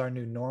that this is our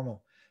new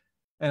normal.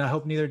 And I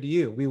hope neither do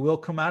you. We will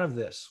come out of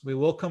this. We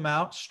will come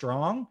out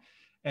strong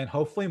and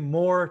hopefully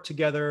more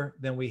together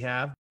than we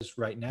have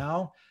right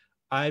now.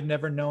 I've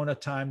never known a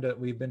time that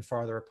we've been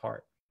farther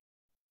apart.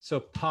 So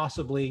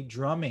possibly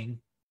drumming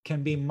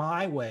can be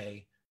my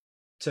way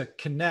to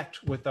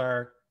connect with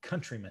our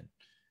countrymen,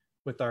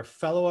 with our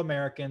fellow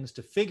Americans,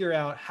 to figure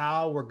out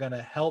how we're going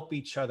to help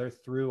each other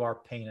through our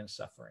pain and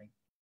suffering.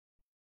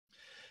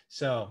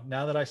 So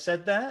now that I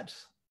said that,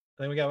 I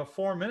think we got about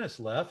 4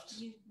 minutes left.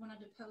 You wanted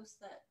to post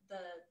the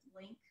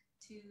link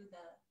to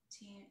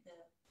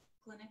the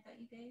clinic that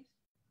you gave?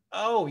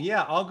 Oh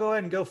yeah, I'll go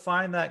ahead and go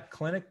find that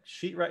clinic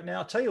sheet right now.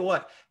 I'll tell you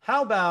what,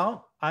 how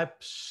about I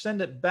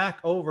send it back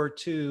over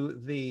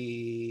to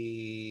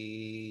the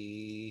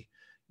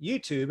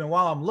YouTube, and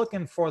while I'm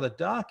looking for the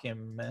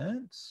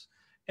documents,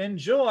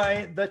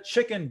 enjoy the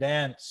chicken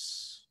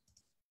dance.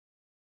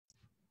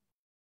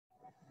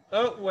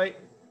 Oh, wait,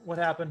 what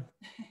happened?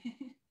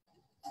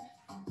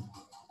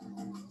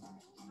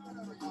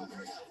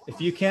 If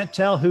you can't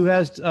tell who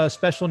has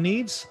special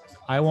needs,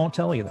 I won't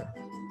tell either.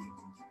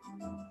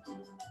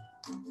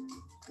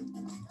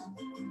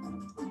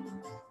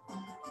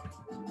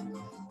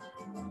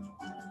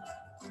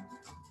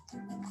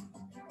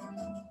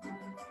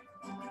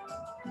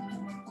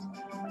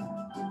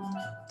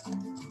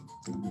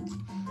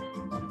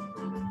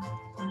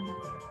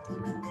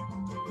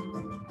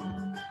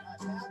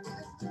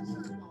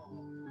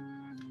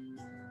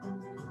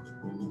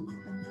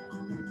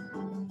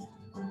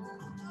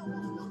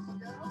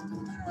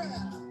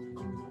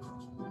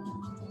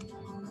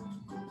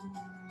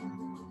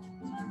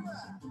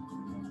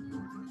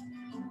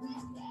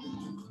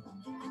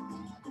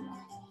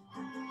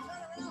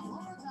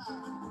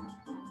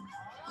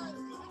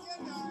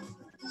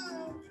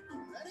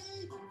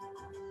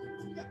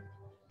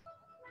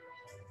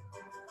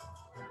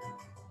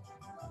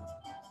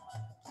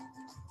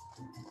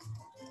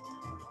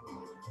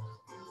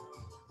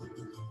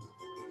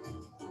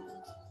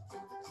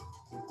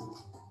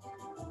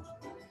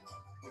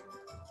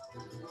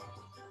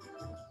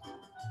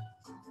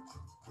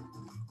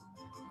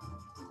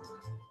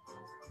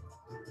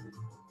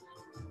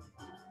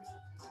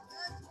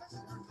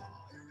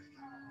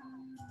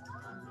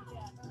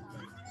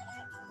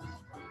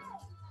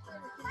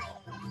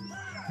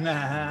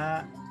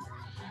 Nah.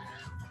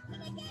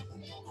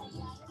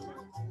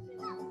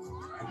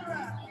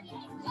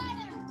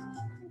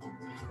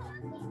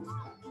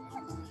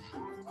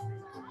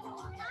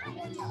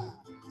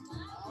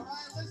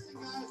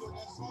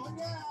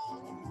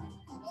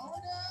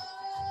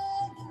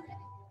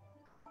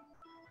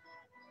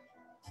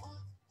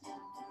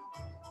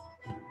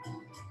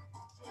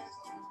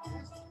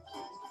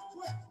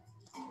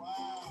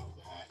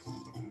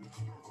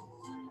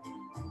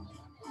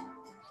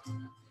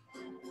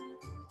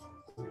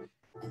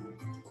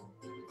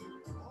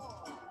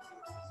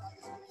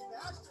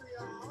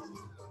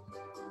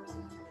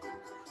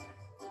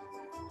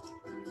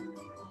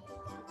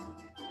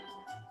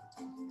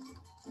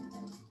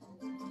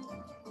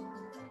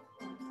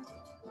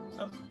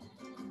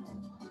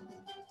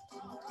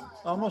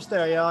 Almost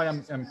there,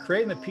 y'all. I'm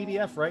creating the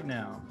PDF right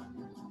now.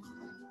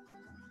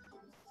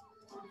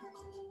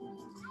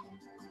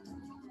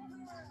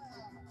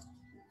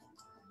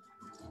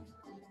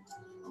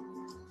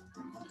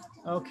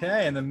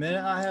 Okay, and the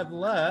minute I have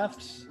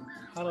left,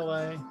 how do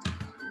I?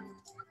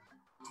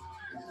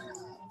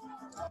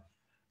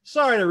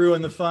 Sorry to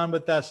ruin the fun,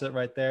 but that's it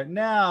right there.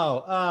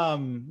 Now,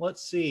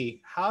 let's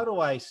see. How do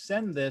I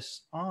send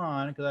this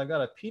on? Because I've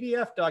got a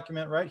PDF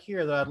document right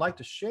here that I'd like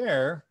to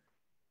share.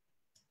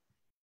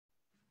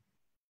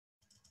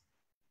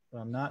 But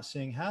I'm not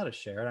seeing how to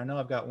share it. I know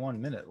I've got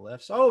 1 minute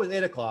left. So, oh, it's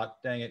 8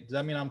 o'clock. Dang it. Does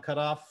that mean I'm cut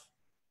off?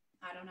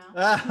 I don't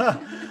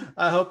know.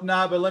 I hope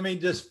not, but let me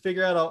just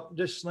figure out,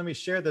 let me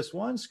share this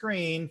one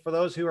screen for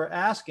those who are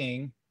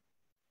asking.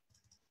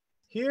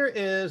 Here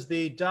is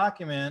the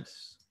document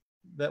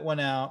that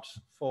went out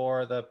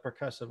for the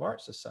Percussive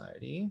Art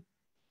Society.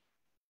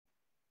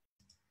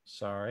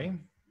 Sorry.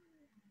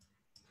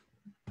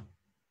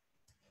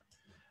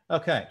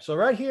 Okay, so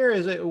right here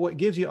is what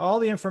gives you all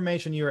the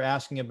information you were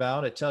asking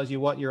about. It tells you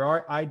what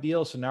your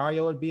ideal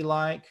scenario would be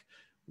like,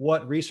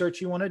 what research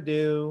you want to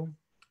do,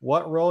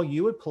 what role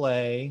you would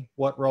play,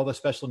 what role the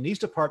special needs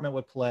department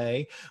would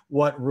play,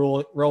 what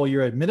role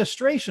your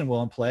administration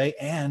will play,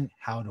 and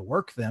how to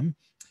work them.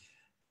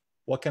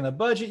 What kind of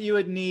budget you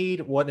would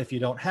need, what if you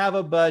don't have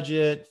a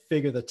budget,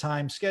 figure the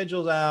time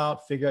schedules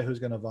out, figure out who's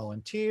going to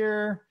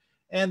volunteer,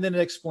 and then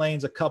it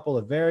explains a couple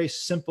of very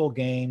simple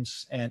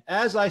games. And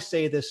as I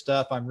say this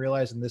stuff, I'm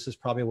realizing this is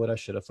probably what I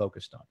should have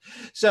focused on.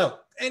 So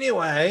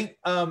anyway,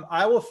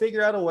 I will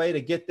figure out a way to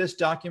get this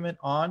document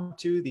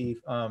onto the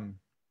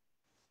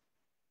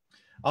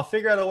I'll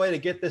figure out a way to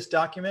get this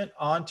document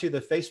onto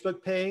the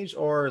Facebook page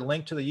or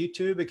link to the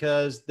YouTube,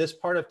 because this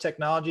part of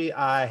technology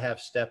I have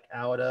stepped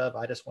out of.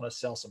 I just want to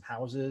sell some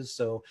houses.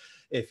 So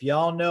if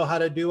y'all know how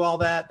to do all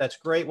that, that's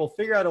great. We'll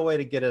figure out a way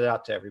to get it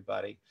out to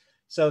everybody.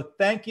 So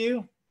thank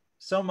you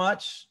so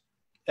much.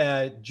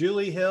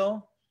 Julie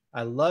Hill,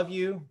 I love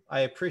you.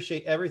 I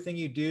appreciate everything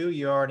you do.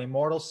 You are an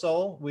immortal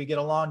soul. We get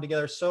along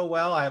together so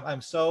well.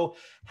 I'm so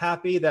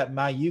happy that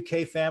my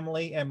UK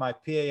family and my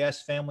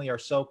PAS family are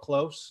so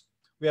close.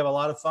 We have a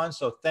lot of fun.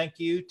 So thank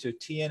you to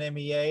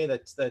TNMEA,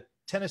 that's the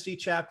Tennessee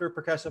chapter,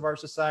 Percussive Art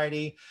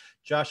Society,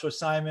 Joshua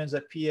Simons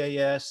at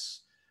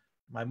PAS,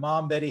 my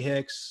mom, Betty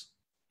Hicks,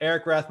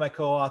 Eric Rath, my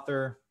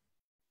co-author,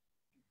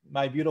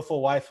 my beautiful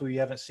wife, who you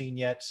haven't seen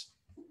yet.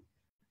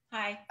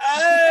 Hi.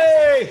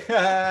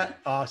 Hey!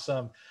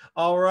 Awesome.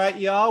 All right,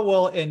 y'all.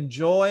 Well,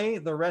 enjoy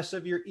the rest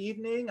of your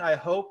evening. I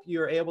hope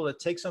you're able to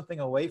take something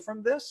away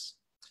from this,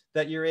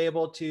 that you're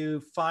able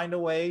to find a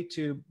way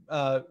to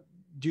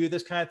do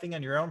this kind of thing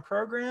on your own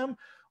program,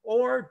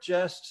 or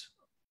just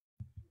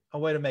a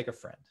way to make a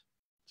friend.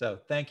 So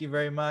thank you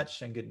very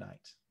much and good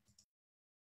night.